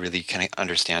hard to really kind of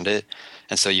understand it.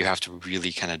 And so you have to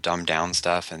really kind of dumb down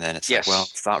stuff. And then it's like, well,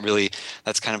 it's not really,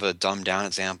 that's kind of a dumbed down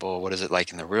example. What is it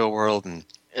like in the real world? And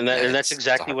that's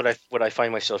exactly what I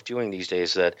find myself doing these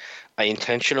days, that I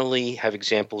intentionally have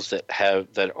examples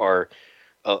that are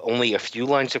only a few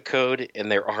lines of code,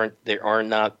 and there are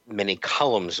not many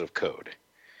columns of code.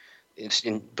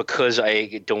 Because I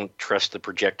don't trust the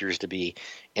projectors to be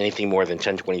anything more than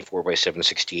 1024 by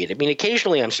 768. I mean,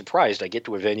 occasionally I'm surprised. I get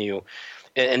to a venue,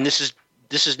 and this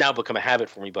has now become a habit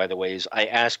for me, by the way, is I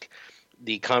ask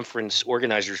the conference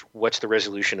organizers, what's the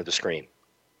resolution of the screen?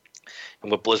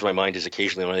 And what blows my mind is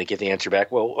occasionally when I get the answer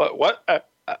back, well, what?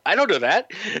 I don't know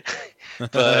that.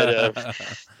 But,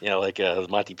 like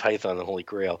Monty Python, the Holy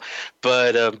Grail.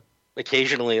 But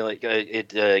occasionally, like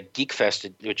at Geek Fest,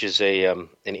 which is a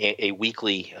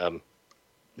weekly,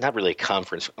 not really a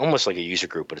conference, almost like a user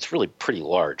group, but it's really pretty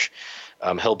large,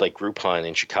 held by Groupon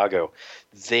in Chicago.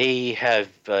 They have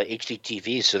HD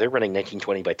TVs, so they're running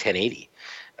 1920 by 1080,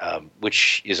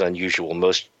 which is unusual.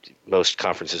 Most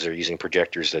conferences are using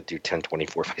projectors that do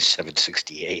 1024 by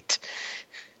 768.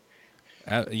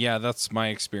 Yeah, that's my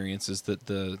experience, is that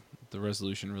the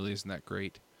resolution really isn't that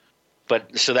great.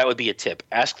 But so that would be a tip.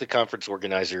 Ask the conference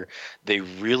organizer. They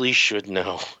really should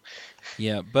know.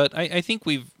 Yeah, but I think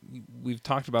we've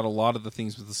talked about a lot of the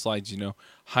things with the slides,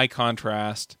 high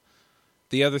contrast.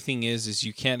 The other thing is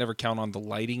you can't ever count on the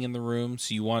lighting in the room,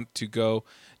 so you want to go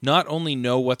not only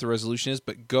know what the resolution is,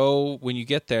 but go when you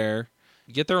get there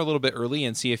a little bit early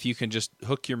and see if you can just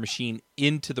hook your machine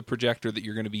into the projector that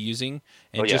you're going to be using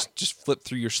and just flip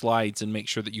through your slides and make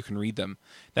sure that you can read them.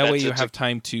 That way you have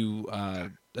time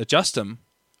to adjust them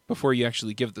before you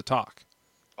actually give the talk.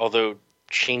 Although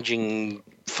changing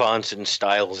fonts and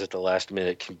styles at the last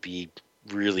minute can be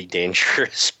really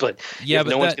dangerous, but if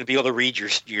no one's going to be able to read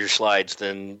your slides,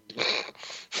 then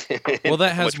well,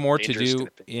 that has more to do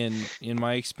in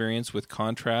my experience with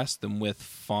contrast than with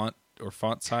font or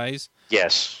font size.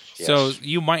 Yes. So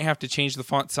you might have to change the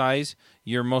font size.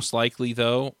 Your most likely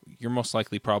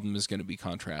problem is going to be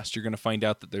contrast. You're going to find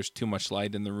out that there's too much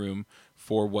light in the room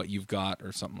for what you've got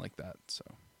or something like that. So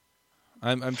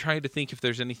I'm trying to think if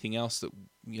there's anything else that,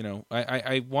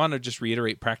 I want to just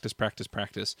reiterate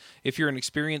practice. If you're an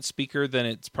experienced speaker, then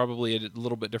it's probably a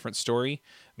little bit different story.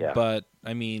 Yeah. But,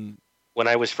 I mean, when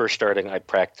I was first starting, I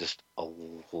practiced a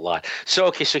lot.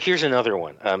 So here's another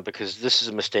one, because this is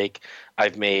a mistake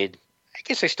I've made. I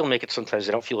guess I still make it sometimes.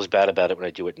 I don't feel as bad about it when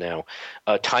I do it now.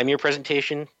 Time your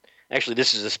presentation. Actually,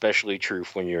 this is especially true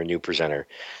when you're a new presenter.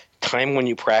 Time when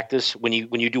you practice, when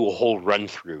you do a whole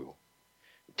run-through.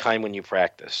 Time when you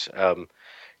practice.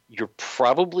 You're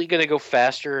probably going to go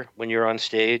faster when you're on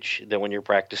stage than when you're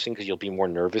practicing because you'll be more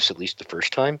nervous, at least the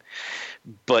first time.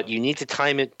 But you need to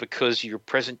time it because your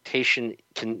presentation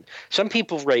can – some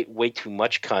people write way too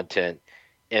much content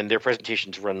and their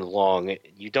presentations run long.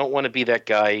 You don't want to be that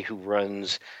guy who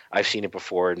runs – I've seen it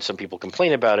before, and some people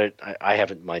complain about it. I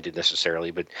haven't minded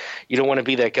necessarily, but you don't want to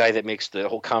be that guy that makes the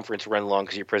whole conference run long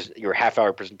because your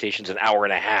half-hour presentation's an hour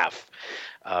and a half.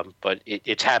 But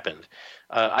it's happened.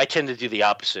 I tend to do the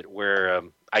opposite, where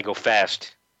I go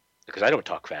fast because I don't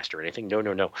talk fast or anything.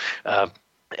 No.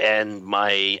 And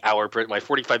my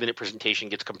 45-minute presentation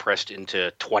gets compressed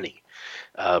into 20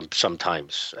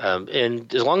 sometimes.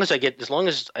 And as long as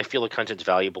I feel the content's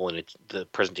valuable and the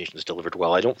presentation is delivered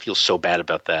well, I don't feel so bad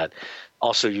about that.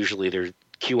 Also, usually it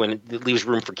leaves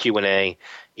room for Q&A.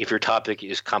 If your topic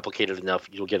is complicated enough,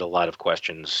 you'll get a lot of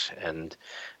questions, and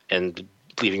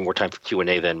leaving more time for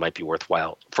Q&A then might be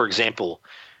worthwhile. For example,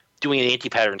 doing an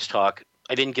anti-patterns talk,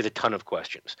 I didn't get a ton of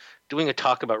questions. Doing a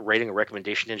talk about writing a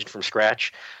recommendation engine from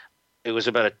scratch, it was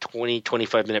about a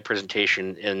 25-minute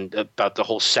presentation, and about the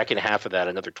whole second half of that,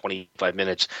 another 25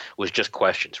 minutes, was just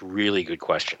questions, really good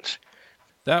questions.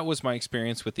 That was my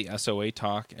experience with the SOA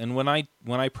talk. And when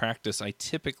I practice, I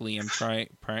typically am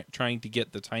trying to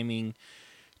get the timing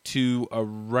to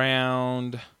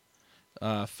around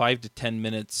 5 to 10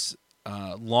 minutes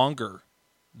longer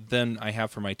than I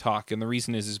have for my talk. And the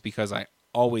reason is because I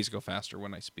always go faster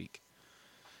when I speak.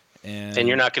 And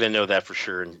you're not going to know that for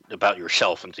sure about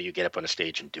yourself until you get up on a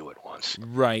stage and do it once.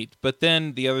 Right. But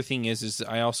then the other thing is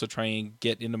I also try and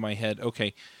get into my head,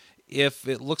 okay, if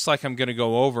it looks like I'm going to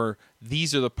go over,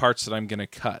 these are the parts that I'm going to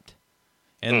cut.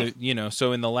 And,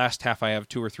 so in the last half, I have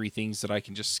 2 or 3 things that I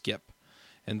can just skip.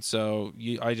 And so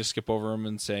I just skip over them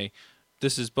and say,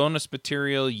 this is bonus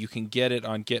material. You can get it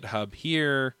on GitHub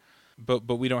here, but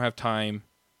we don't have time.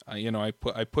 I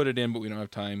put it in, but we don't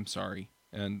have time. Sorry.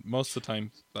 And most of the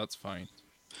time, that's fine.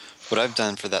 What I've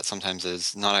done for that sometimes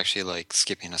is not actually like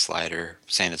skipping a slide or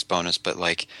saying it's bonus, but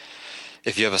like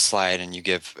if you have a slide and you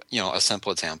give a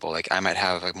simple example, like I might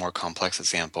have a more complex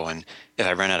example, and if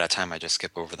I run out of time, I just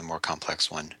skip over the more complex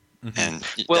one. Mm-hmm. And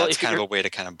that's kind of a way to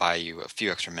kind of buy you a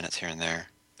few extra minutes here and there.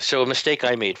 So a mistake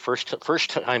I made, first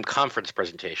time conference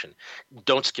presentation,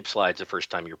 don't skip slides the first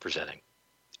time you're presenting.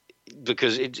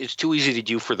 Because it's too easy to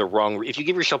do for the wrong – if you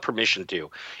give yourself permission to,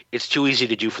 it's too easy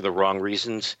to do for the wrong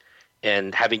reasons.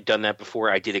 And having done that before,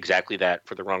 I did exactly that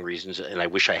for the wrong reasons, and I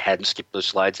wish I hadn't skipped those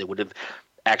slides. It would have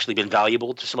actually been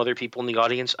valuable to some other people in the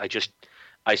audience.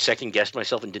 I second-guessed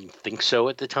myself and didn't think so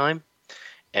at the time,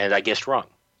 and I guessed wrong.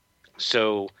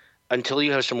 So until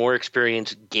you have some more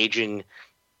experience gauging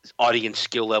audience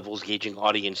skill levels, gauging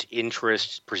audience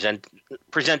interests,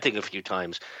 presenting a few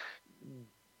times –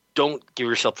 don't give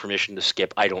yourself permission to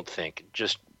skip, I don't think.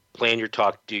 Just plan your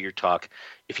talk, do your talk.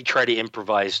 If you try to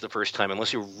improvise the first time,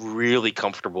 unless you're really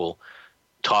comfortable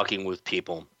talking with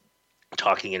people,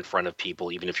 talking in front of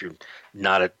people, even if you're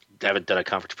haven't done a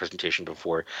conference presentation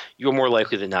before, you're more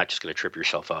likely than not just going to trip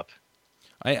yourself up.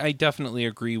 I definitely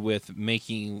agree with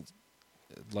making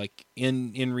like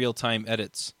in real time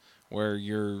edits where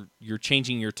you're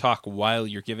changing your talk while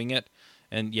you're giving it.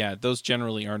 And yeah, those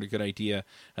generally aren't a good idea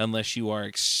unless you are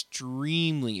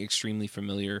extremely, extremely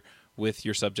familiar with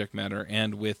your subject matter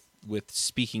and with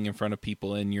speaking in front of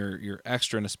people, and you're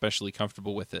extra and especially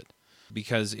comfortable with it.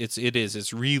 Because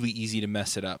it's really easy to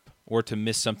mess it up or to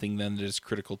miss something then that is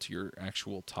critical to your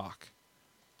actual talk.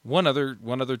 One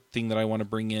other thing that I want to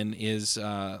bring in is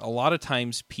a lot of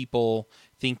times people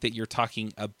think that you're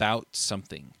talking about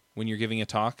something when you're giving a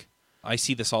talk. I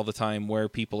see this all the time where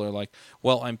people are like,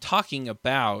 well, I'm talking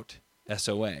about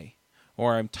SOA,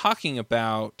 or I'm talking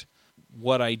about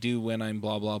what I do when I'm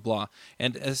blah, blah, blah.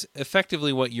 And as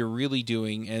effectively what you're really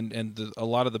doing, a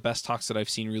lot of the best talks that I've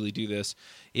seen really do this,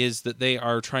 is that they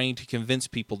are trying to convince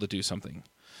people to do something.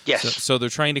 Yes. So they're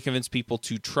trying to convince people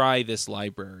to try this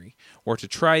library or to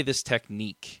try this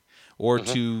technique or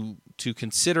to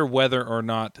consider whether or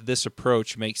not this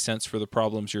approach makes sense for the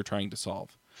problems you're trying to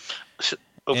solve. So,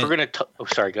 if we're going to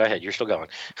sorry, go ahead. You're still going.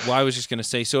 Well, I was just going to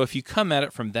say, so if you come at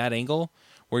it from that angle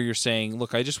where you're saying,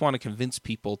 look, I just want to convince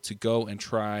people to go and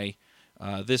try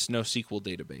this NoSQL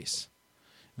database,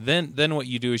 then what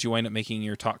you do is you wind up making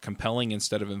your talk compelling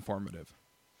instead of informative.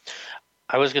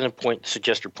 I was going to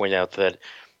suggest or point out that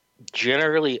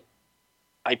generally,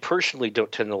 I personally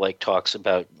don't tend to like talks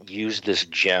about use this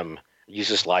gem, use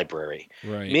this library.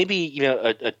 Right. Maybe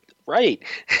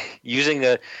using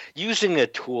a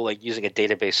tool like using a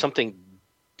database, something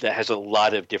that has a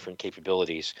lot of different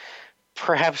capabilities.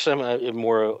 Perhaps I'm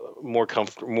more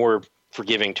comfortable, more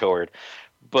forgiving toward,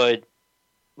 but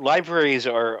libraries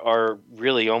are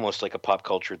really almost like a pop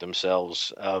culture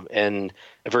themselves, and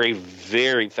a very,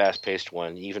 very fast-paced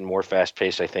one, even more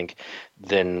fast-paced, I think,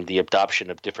 than the adoption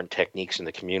of different techniques in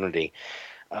the community.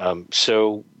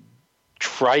 So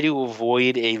try to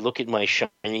avoid a look at my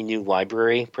shiny new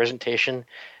library presentation.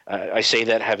 I say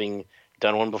that having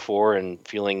done one before and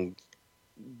feeling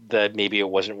that maybe it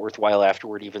wasn't worthwhile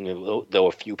afterward, even though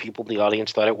a few people in the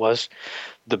audience thought it was.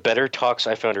 The better talks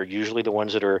I found are usually the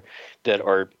ones that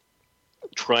are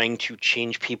trying to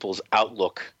change people's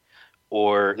outlook,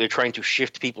 or they're trying to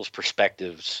shift people's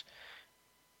perspectives,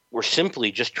 or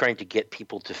simply just trying to get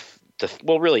people to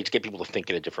get people to think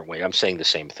in a different way. I'm saying the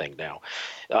same thing now.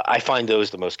 I find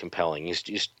those the most compelling. Is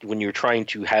just when you're trying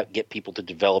to get people to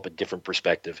develop a different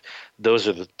perspective. Those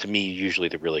are to me usually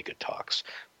the really good talks.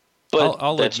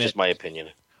 But that's just my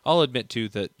opinion. I'll admit, too,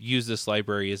 that use this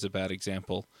library is a bad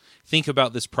example. Think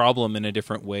about this problem in a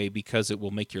different way because it will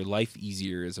make your life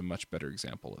easier is a much better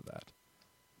example of that.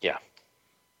 Yeah.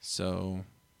 So,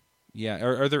 yeah.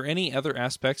 Are there any other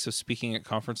aspects of speaking at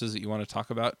conferences that you want to talk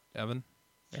about, Evan?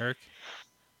 Eric?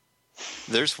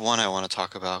 There's one I want to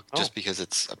talk about just because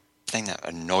it's a thing that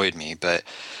annoyed me, but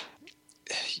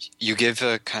you give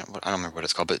a kind of, I don't remember what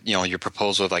it's called, but your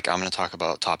proposal of like, I'm going to talk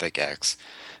about topic X.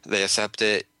 They accept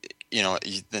it, you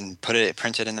then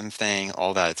print it in them thing,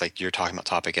 all that. It's like you're talking about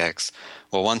topic X.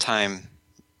 Well, one time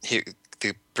the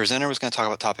presenter was going to talk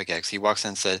about topic X. He walks in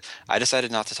and said, I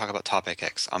decided not to talk about topic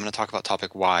X. I'm going to talk about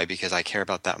topic Y because I care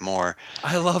about that more.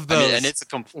 I love those. I mean, and it's a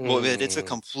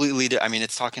completely,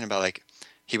 it's talking about like,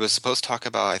 he was supposed to talk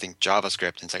about, I think,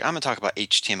 JavaScript, and it's like, I'm going to talk about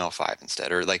HTML5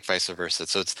 instead, or like vice versa.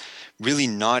 So it's really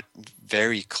not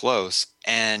very close.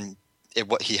 And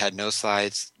he had no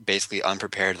slides, basically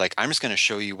unprepared. Like, I'm just going to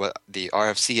show you what the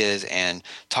RFC is and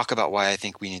talk about why I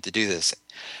think we need to do this.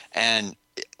 And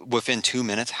within 2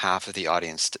 minutes, half of the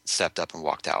audience stepped up and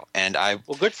walked out. And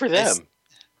good for them.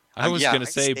 I was going to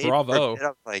say, bravo.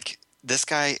 Like, this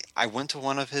guy, I went to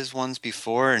one of his ones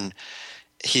before, and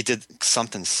he did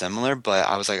something similar, but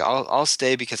I was like, I'll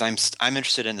stay because I'm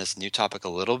interested in this new topic a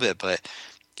little bit, but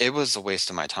it was a waste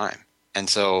of my time. And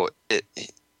so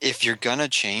if you're going to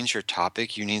change your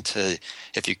topic, you need to,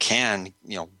 if you can,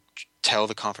 tell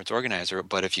the conference organizer,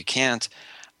 but if you can't,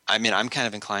 I mean, I'm kind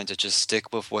of inclined to just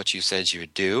stick with what you said you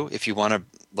would do. If you want to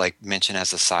like mention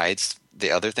as asides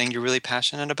the other thing you're really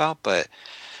passionate about, but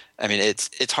I mean,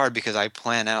 it's hard because I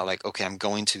plan out like, okay, I'm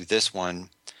going to this one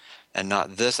and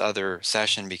not this other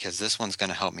session because this one's going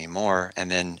to help me more. And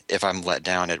then if I'm let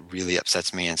down, it really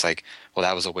upsets me. And it's like, well,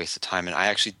 that was a waste of time. And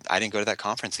I didn't go to that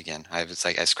conference again. I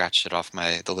scratched it off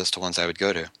the list of ones I would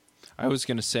go to. I was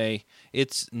going to say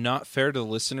it's not fair to the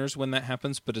listeners when that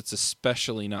happens, but it's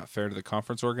especially not fair to the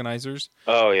conference organizers.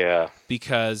 Oh, yeah.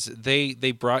 Because they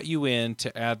brought you in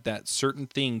to add that certain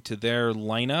thing to their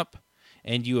lineup,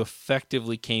 and you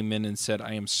effectively came in and said,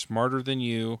 I am smarter than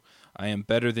you, I am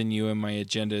better than you, and my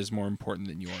agenda is more important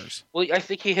than yours. Well, I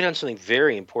think you hit on something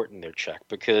very important there, Chuck,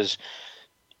 because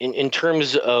in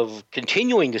terms of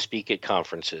continuing to speak at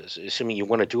conferences, assuming you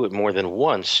want to do it more than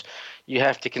once, you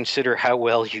have to consider how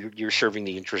well you're serving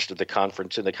the interest of the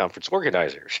conference and the conference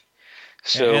organizers.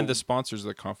 And the sponsors of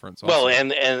the conference also. Well,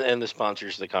 and the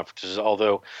sponsors of the conferences,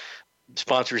 although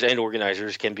sponsors and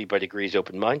organizers can be by degrees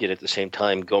open-minded at the same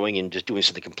time. Going and just doing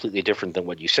something completely different than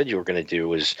what you said you were going to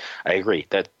do is, I agree,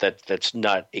 that's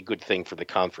not a good thing for the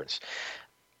conference.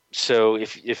 So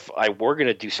if I were going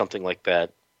to do something like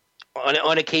that,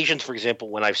 on occasions, for example,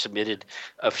 when I've submitted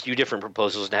a few different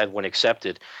proposals and had one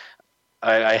accepted,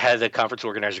 I had the conference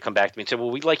organizer come back to me and say, well,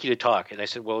 we'd like you to talk. And I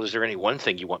said, well, is there any one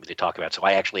thing you want me to talk about? So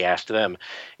I actually asked them.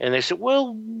 And they said,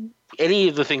 well, any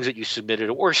of the things that you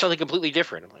submitted or something completely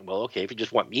different. I'm like, well, okay, if you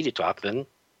just want me to talk, then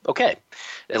Okay,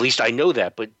 at least I know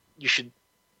that. But you should.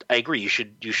 I agree. You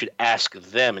should ask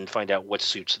them and find out what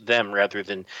suits them rather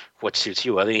than what suits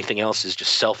you. Anything else is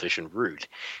just selfish and rude.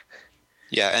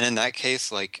 Yeah, and in that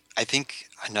case, like I think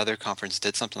another conference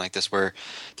did something like this where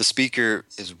the speaker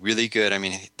is really good. I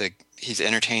mean, he's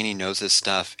entertaining, knows his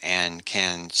stuff, and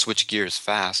can switch gears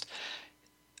fast.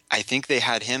 I think they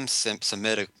had him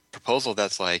submit a proposal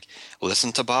that's like,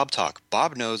 listen to Bob talk.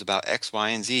 Bob knows about X, Y,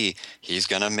 and Z. He's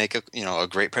gonna make a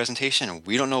great presentation, and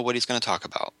we don't know what he's gonna talk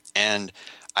about. And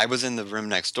I was in the room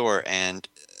next door, and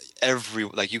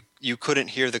you couldn't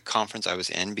hear the conference I was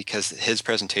in because his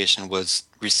presentation was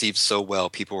received so well.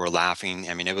 People were laughing.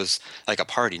 I mean, it was like a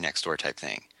party next door type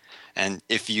thing. And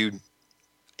if you've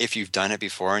done it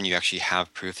before and you actually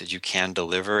have proof that you can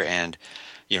deliver and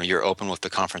you're open with the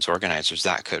conference organizers,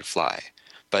 that could fly.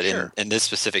 But Sure. in this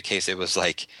specific case, it was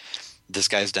like this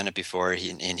guy's done it before,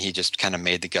 and he just kind of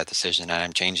made the gut decision, and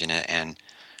I'm changing it. And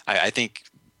I think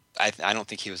I don't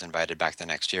think he was invited back the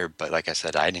next year. But like I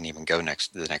said, I didn't even go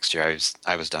the next year.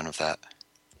 I was done with that.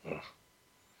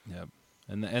 Yep,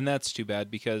 and that's too bad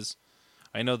because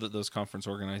I know that those conference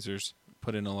organizers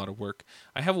put in a lot of work.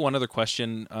 I have one other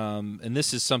question, and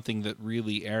this is something that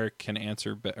really Eric can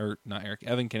answer, or not Eric,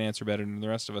 Evan can answer better than the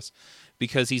rest of us,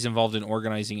 because he's involved in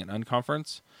organizing an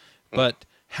unconference. But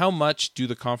how much do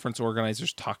the conference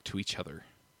organizers talk to each other?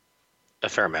 A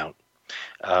fair amount.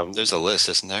 There's a list,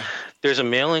 isn't there? There's a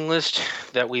mailing list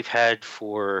that we've had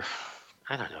for,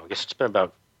 I don't know, I guess it's been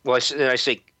about, well, I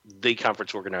say the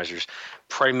conference organizers,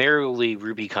 primarily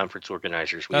Ruby conference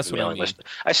organizers. We That's have a mailing list.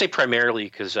 I say primarily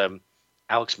because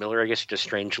Alex Miller, I guess, just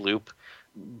Strange Loop,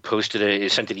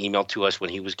 sent an email to us when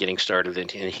he was getting started,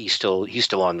 and he's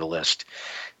still on the list.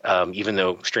 Even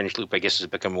though Strange Loop, I guess, has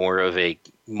become more of a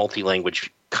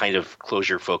multi-language kind of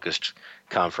closure-focused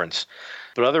conference.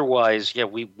 But otherwise, yeah,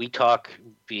 we talk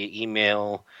via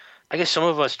email. I guess some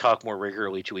of us talk more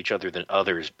regularly to each other than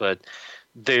others, but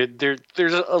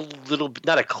there's a little,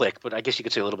 not a clique, but I guess you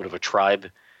could say a little bit of a tribe.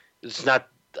 It's not.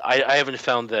 I haven't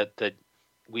found that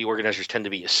we organizers tend to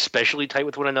be especially tight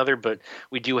with one another, but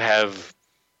we do have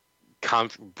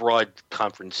broad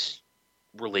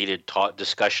conference-related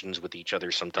discussions with each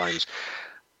other sometimes.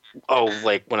 Oh,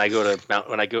 like when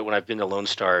I've been to Lone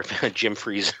Star, Jim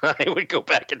Freeze, I would go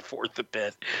back and forth a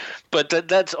bit, but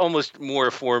that's almost more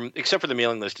a form, except for the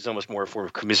mailing list, is almost more a form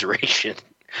of commiseration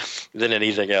than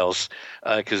anything else,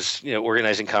 because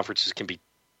organizing conferences can be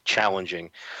challenging.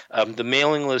 The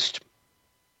mailing list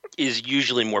is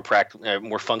usually more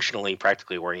more functionally,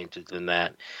 practically oriented than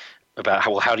that. About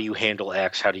how do you handle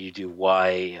X? How do you do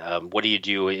Y? What do you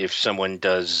do if someone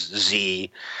does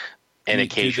Z? And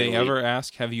occasionally, do they ever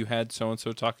ask, "Have you had so and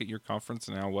so talk at your conference,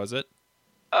 and how was it?"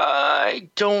 I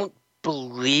don't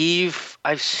believe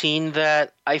I've seen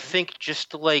that. I think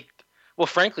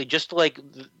frankly, just like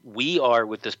we are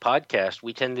with this podcast,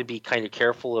 we tend to be kind of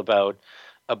careful about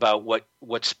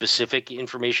what specific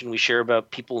information we share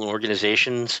about people and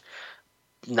organizations,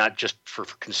 not just for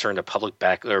concern of public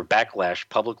backlash,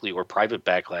 publicly or private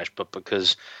backlash, but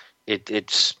because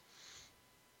it's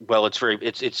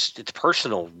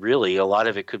personal, really. A lot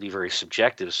of it could be very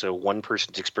subjective. So one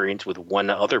person's experience with one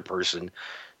other person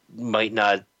might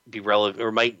not be relevant,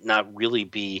 or might not really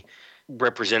be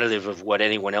representative of what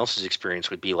anyone else's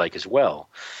experience would be like as well.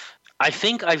 I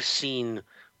think I've seen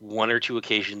one or two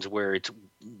occasions where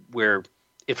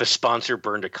if a sponsor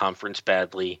burned a conference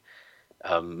badly,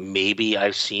 maybe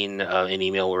I've seen an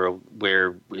email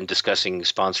where in discussing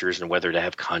sponsors and whether to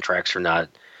have contracts or not.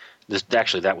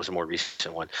 That was a more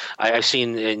recent one. I've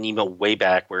seen an email way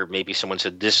back where maybe someone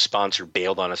said this sponsor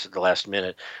bailed on us at the last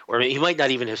minute, or he might not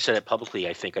even have said it publicly.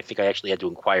 I think I actually had to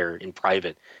inquire in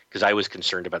private because I was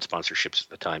concerned about sponsorships at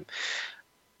the time.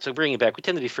 So bringing it back, we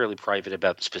tend to be fairly private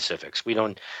about the specifics. We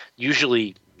don't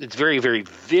usually. It's very, very,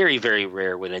 very, very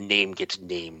rare when a name gets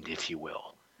named, if you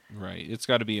will. Right. It's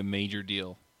got to be a major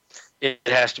deal. It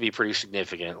has to be pretty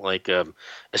significant. Like a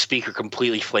speaker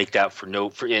completely flaked out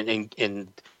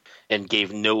and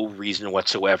gave no reason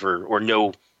whatsoever, or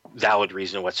no valid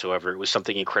reason whatsoever. It was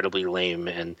something incredibly lame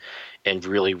and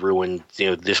really ruined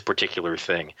this particular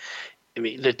thing. I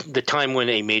mean, the time when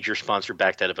a major sponsor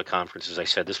backed out of a conference, as I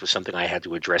said, this was something I had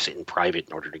to address it in private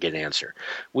in order to get an answer.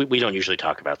 We don't usually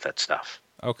talk about that stuff.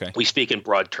 Okay. We speak in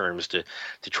broad terms to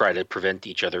try to prevent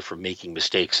each other from making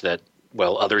mistakes that,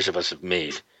 well, others of us have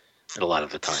made a lot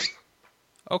of the time.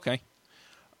 Okay.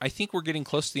 I think we're getting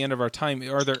close to the end of our time.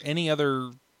 Are there any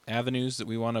other avenues that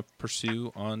we want to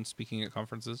pursue on speaking at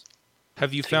conferences?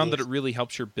 Have you found that it really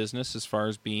helps your business as far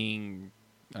as being,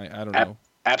 I don't know?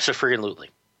 Absolutely.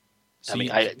 So you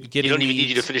don't even need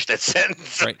you to finish that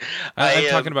sentence. Right. I'm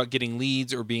talking about getting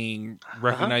leads or being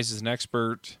recognized as an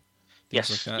expert.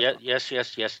 Yes, like that.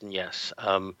 yes, and yes.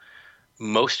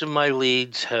 Most of my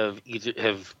leads have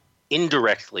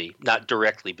indirectly, not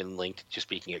directly, been linked to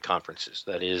speaking at conferences.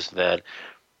 That is, that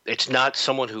it's not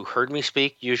someone who heard me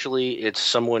speak. Usually, it's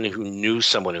someone who knew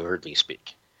someone who heard me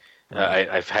speak. Right.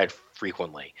 I've had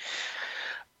frequently.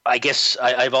 I guess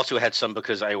I've also had some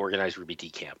because I organize Ruby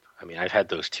Decamp. I mean, I've had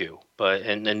those too. But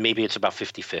and maybe it's about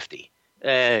 50-50.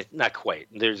 Not quite.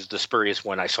 There's the spurious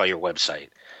one, I saw your website.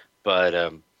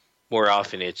 But more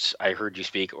often it's I heard you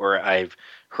speak, or I've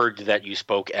heard that you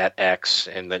spoke at X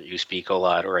and that you speak a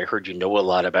lot, or I heard you know a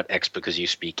lot about X because you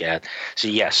speak at. So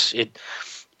yes,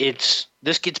 it's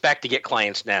this gets back to get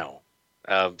clients now.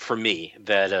 For me,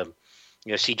 that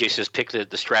CJ says pick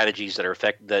the strategies that are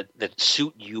that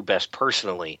suit you best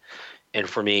personally, and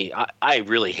for me, I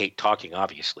really hate talking,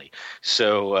 obviously.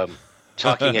 So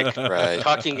talking at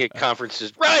talking at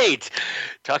conferences, right?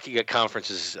 Talking at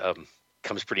conferences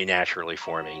comes pretty naturally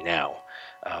for me now.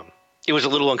 It was a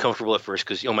little uncomfortable at first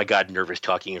because, oh my God, nervous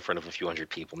talking in front of a few hundred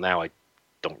people. Now I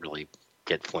don't really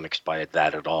get flummoxed by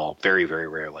that at all. Very, very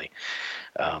rarely.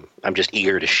 I'm just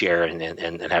eager to share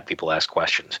and have people ask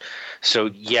questions.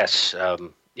 So yes,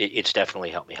 it's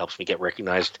definitely helped me. Helps me get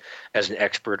recognized as an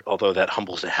expert, although that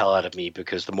humbles the hell out of me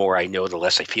because the more I know, the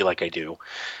less I feel like I do.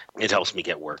 It helps me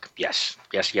get work. Yes,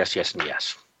 and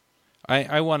yes.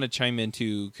 I want to chime in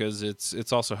too because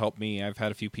it's also helped me. I've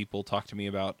had a few people talk to me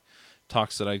about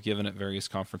talks that I've given at various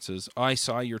conferences. I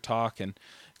saw your talk and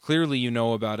clearly you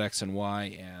know about X and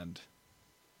Y, and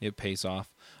it pays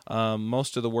off.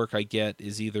 Most of the work I get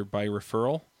is either by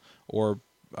referral or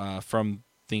from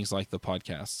things like the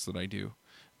podcasts that I do.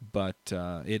 But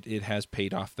it has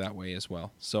paid off that way as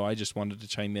well. So I just wanted to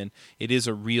chime in. It is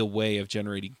a real way of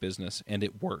generating business, and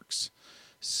it works.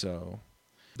 So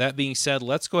that being said,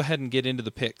 let's go ahead and get into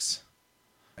the picks.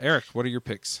 Eric, what are your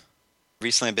picks?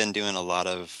 Recently, I've been doing a lot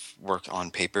of work on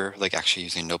paper, like actually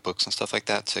using notebooks and stuff like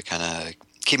that to kind of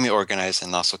keep me organized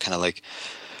and also kind of like,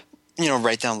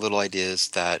 write down little ideas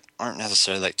that aren't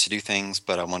necessarily like to-do things,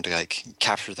 but I want to like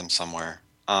capture them somewhere.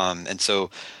 And so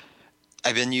I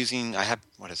have,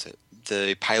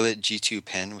 the Pilot G2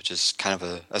 pen, which is kind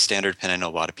of a standard pen. I know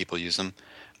a lot of people use them.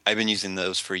 I've been using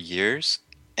those for years.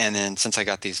 And then since I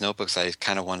got these notebooks, I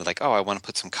kind of wanted I want to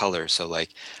put some color. So like,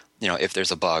 if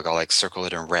there's a bug, I'll like circle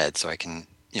it in red so I can,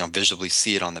 visually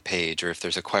see it on the page. Or if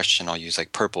there's a question, I'll use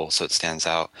like purple so it stands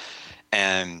out.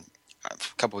 And a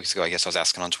couple weeks ago, I guess I was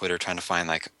asking on Twitter trying to find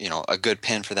a good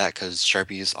pen for that because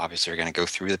Sharpies obviously are going to go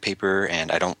through the paper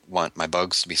and I don't want my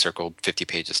bugs to be circled 50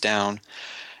 pages down.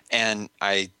 And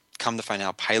I come to find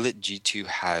out Pilot G2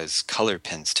 has color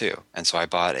pens too. And so I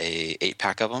bought a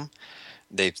 8-pack of them.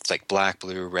 They've like black,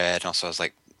 blue, red, and also has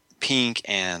like pink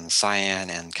and cyan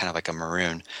and kind of like a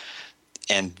maroon.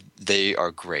 And they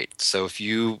are great. So if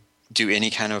you do any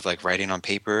kind of like writing on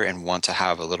paper and want to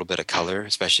have a little bit of color,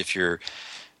 especially if you're,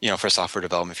 for software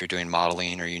development, if you're doing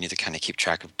modeling or you need to kind of keep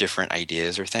track of different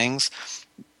ideas or things,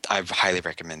 I highly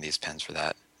recommend these pens for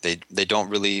that. They don't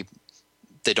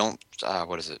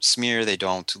smear, they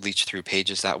don't leach through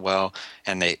pages that well,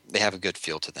 and they have a good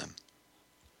feel to them.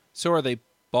 So are they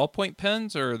ballpoint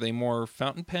pens, or are they more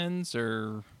fountain pens,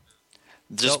 or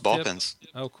just ball pens?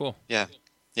 Oh, cool.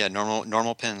 Yeah,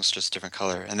 normal pens, just different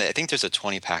color. And I think there's a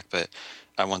 20-pack, but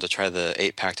I wanted to try the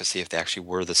 8-pack to see if they actually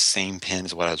were the same pen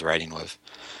as what I was writing with.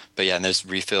 But yeah, and there's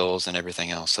refills and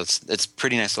everything else. So it's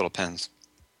pretty nice little pens.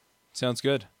 Sounds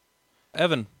good.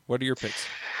 Evan, what are your picks?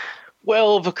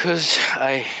 Well, because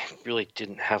I really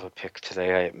didn't have a pick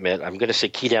today, I admit, I'm going to say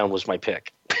Keydown was my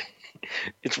pick.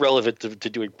 It's relevant to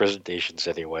doing presentations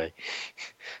anyway.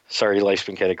 Sorry, life's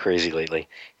been kind of crazy lately.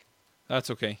 That's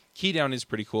okay. Keydown is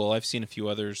pretty cool. I've seen a few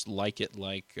others like it,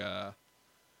 like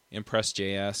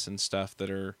Impress.js and stuff that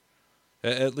are,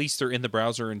 at least they're in the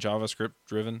browser and JavaScript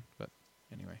driven. But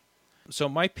anyway. So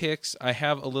my picks, I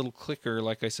have a little clicker,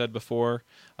 like I said before.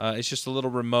 It's just a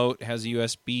little remote. It has a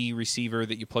USB receiver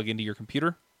that you plug into your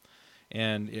computer.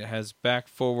 And it has back,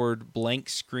 forward, blank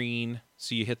screen.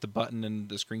 So you hit the button and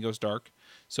the screen goes dark.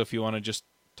 So if you want to just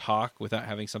talk without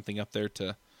having something up there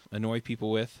to annoy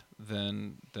people with,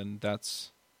 then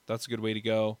that's a good way to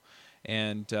go.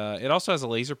 And it also has a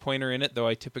laser pointer in it, though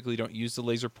I typically don't use the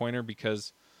laser pointer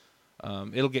because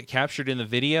it'll get captured in the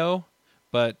video,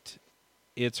 but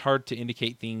it's hard to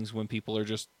indicate things when people are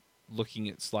just looking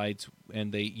at slides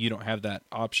and you don't have that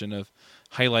option of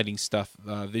highlighting stuff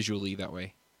visually that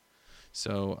way.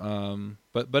 So,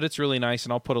 but it's really nice,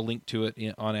 and I'll put a link to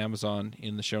it on Amazon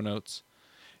in the show notes.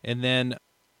 And then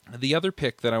the other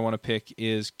pick that I want to pick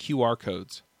is QR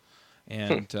codes.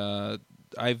 And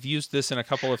I've used this in a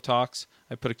couple of talks.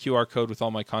 I put a QR code with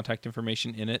all my contact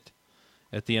information in it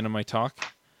at the end of my talk.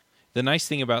 The nice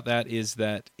thing about that is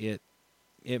that it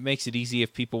makes it easy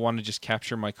if people want to just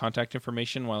capture my contact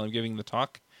information while I'm giving the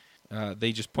talk.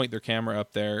 They just point their camera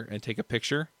up there and take a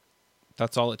picture.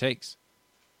 That's all it takes.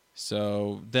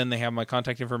 So then they have my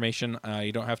contact information.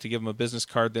 You don't have to give them a business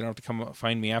card. They don't have to come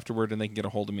find me afterward, and they can get a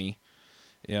hold of me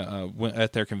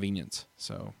at their convenience.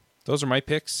 So those are my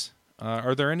picks.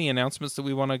 Are there any announcements that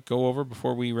we want to go over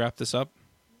before we wrap this up?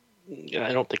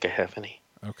 I don't think I have any.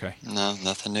 Okay. No,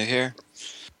 nothing new here.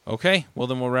 Okay, well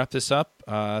then we'll wrap this up.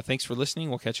 Thanks for listening.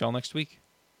 We'll catch y'all next week.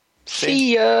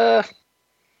 See ya!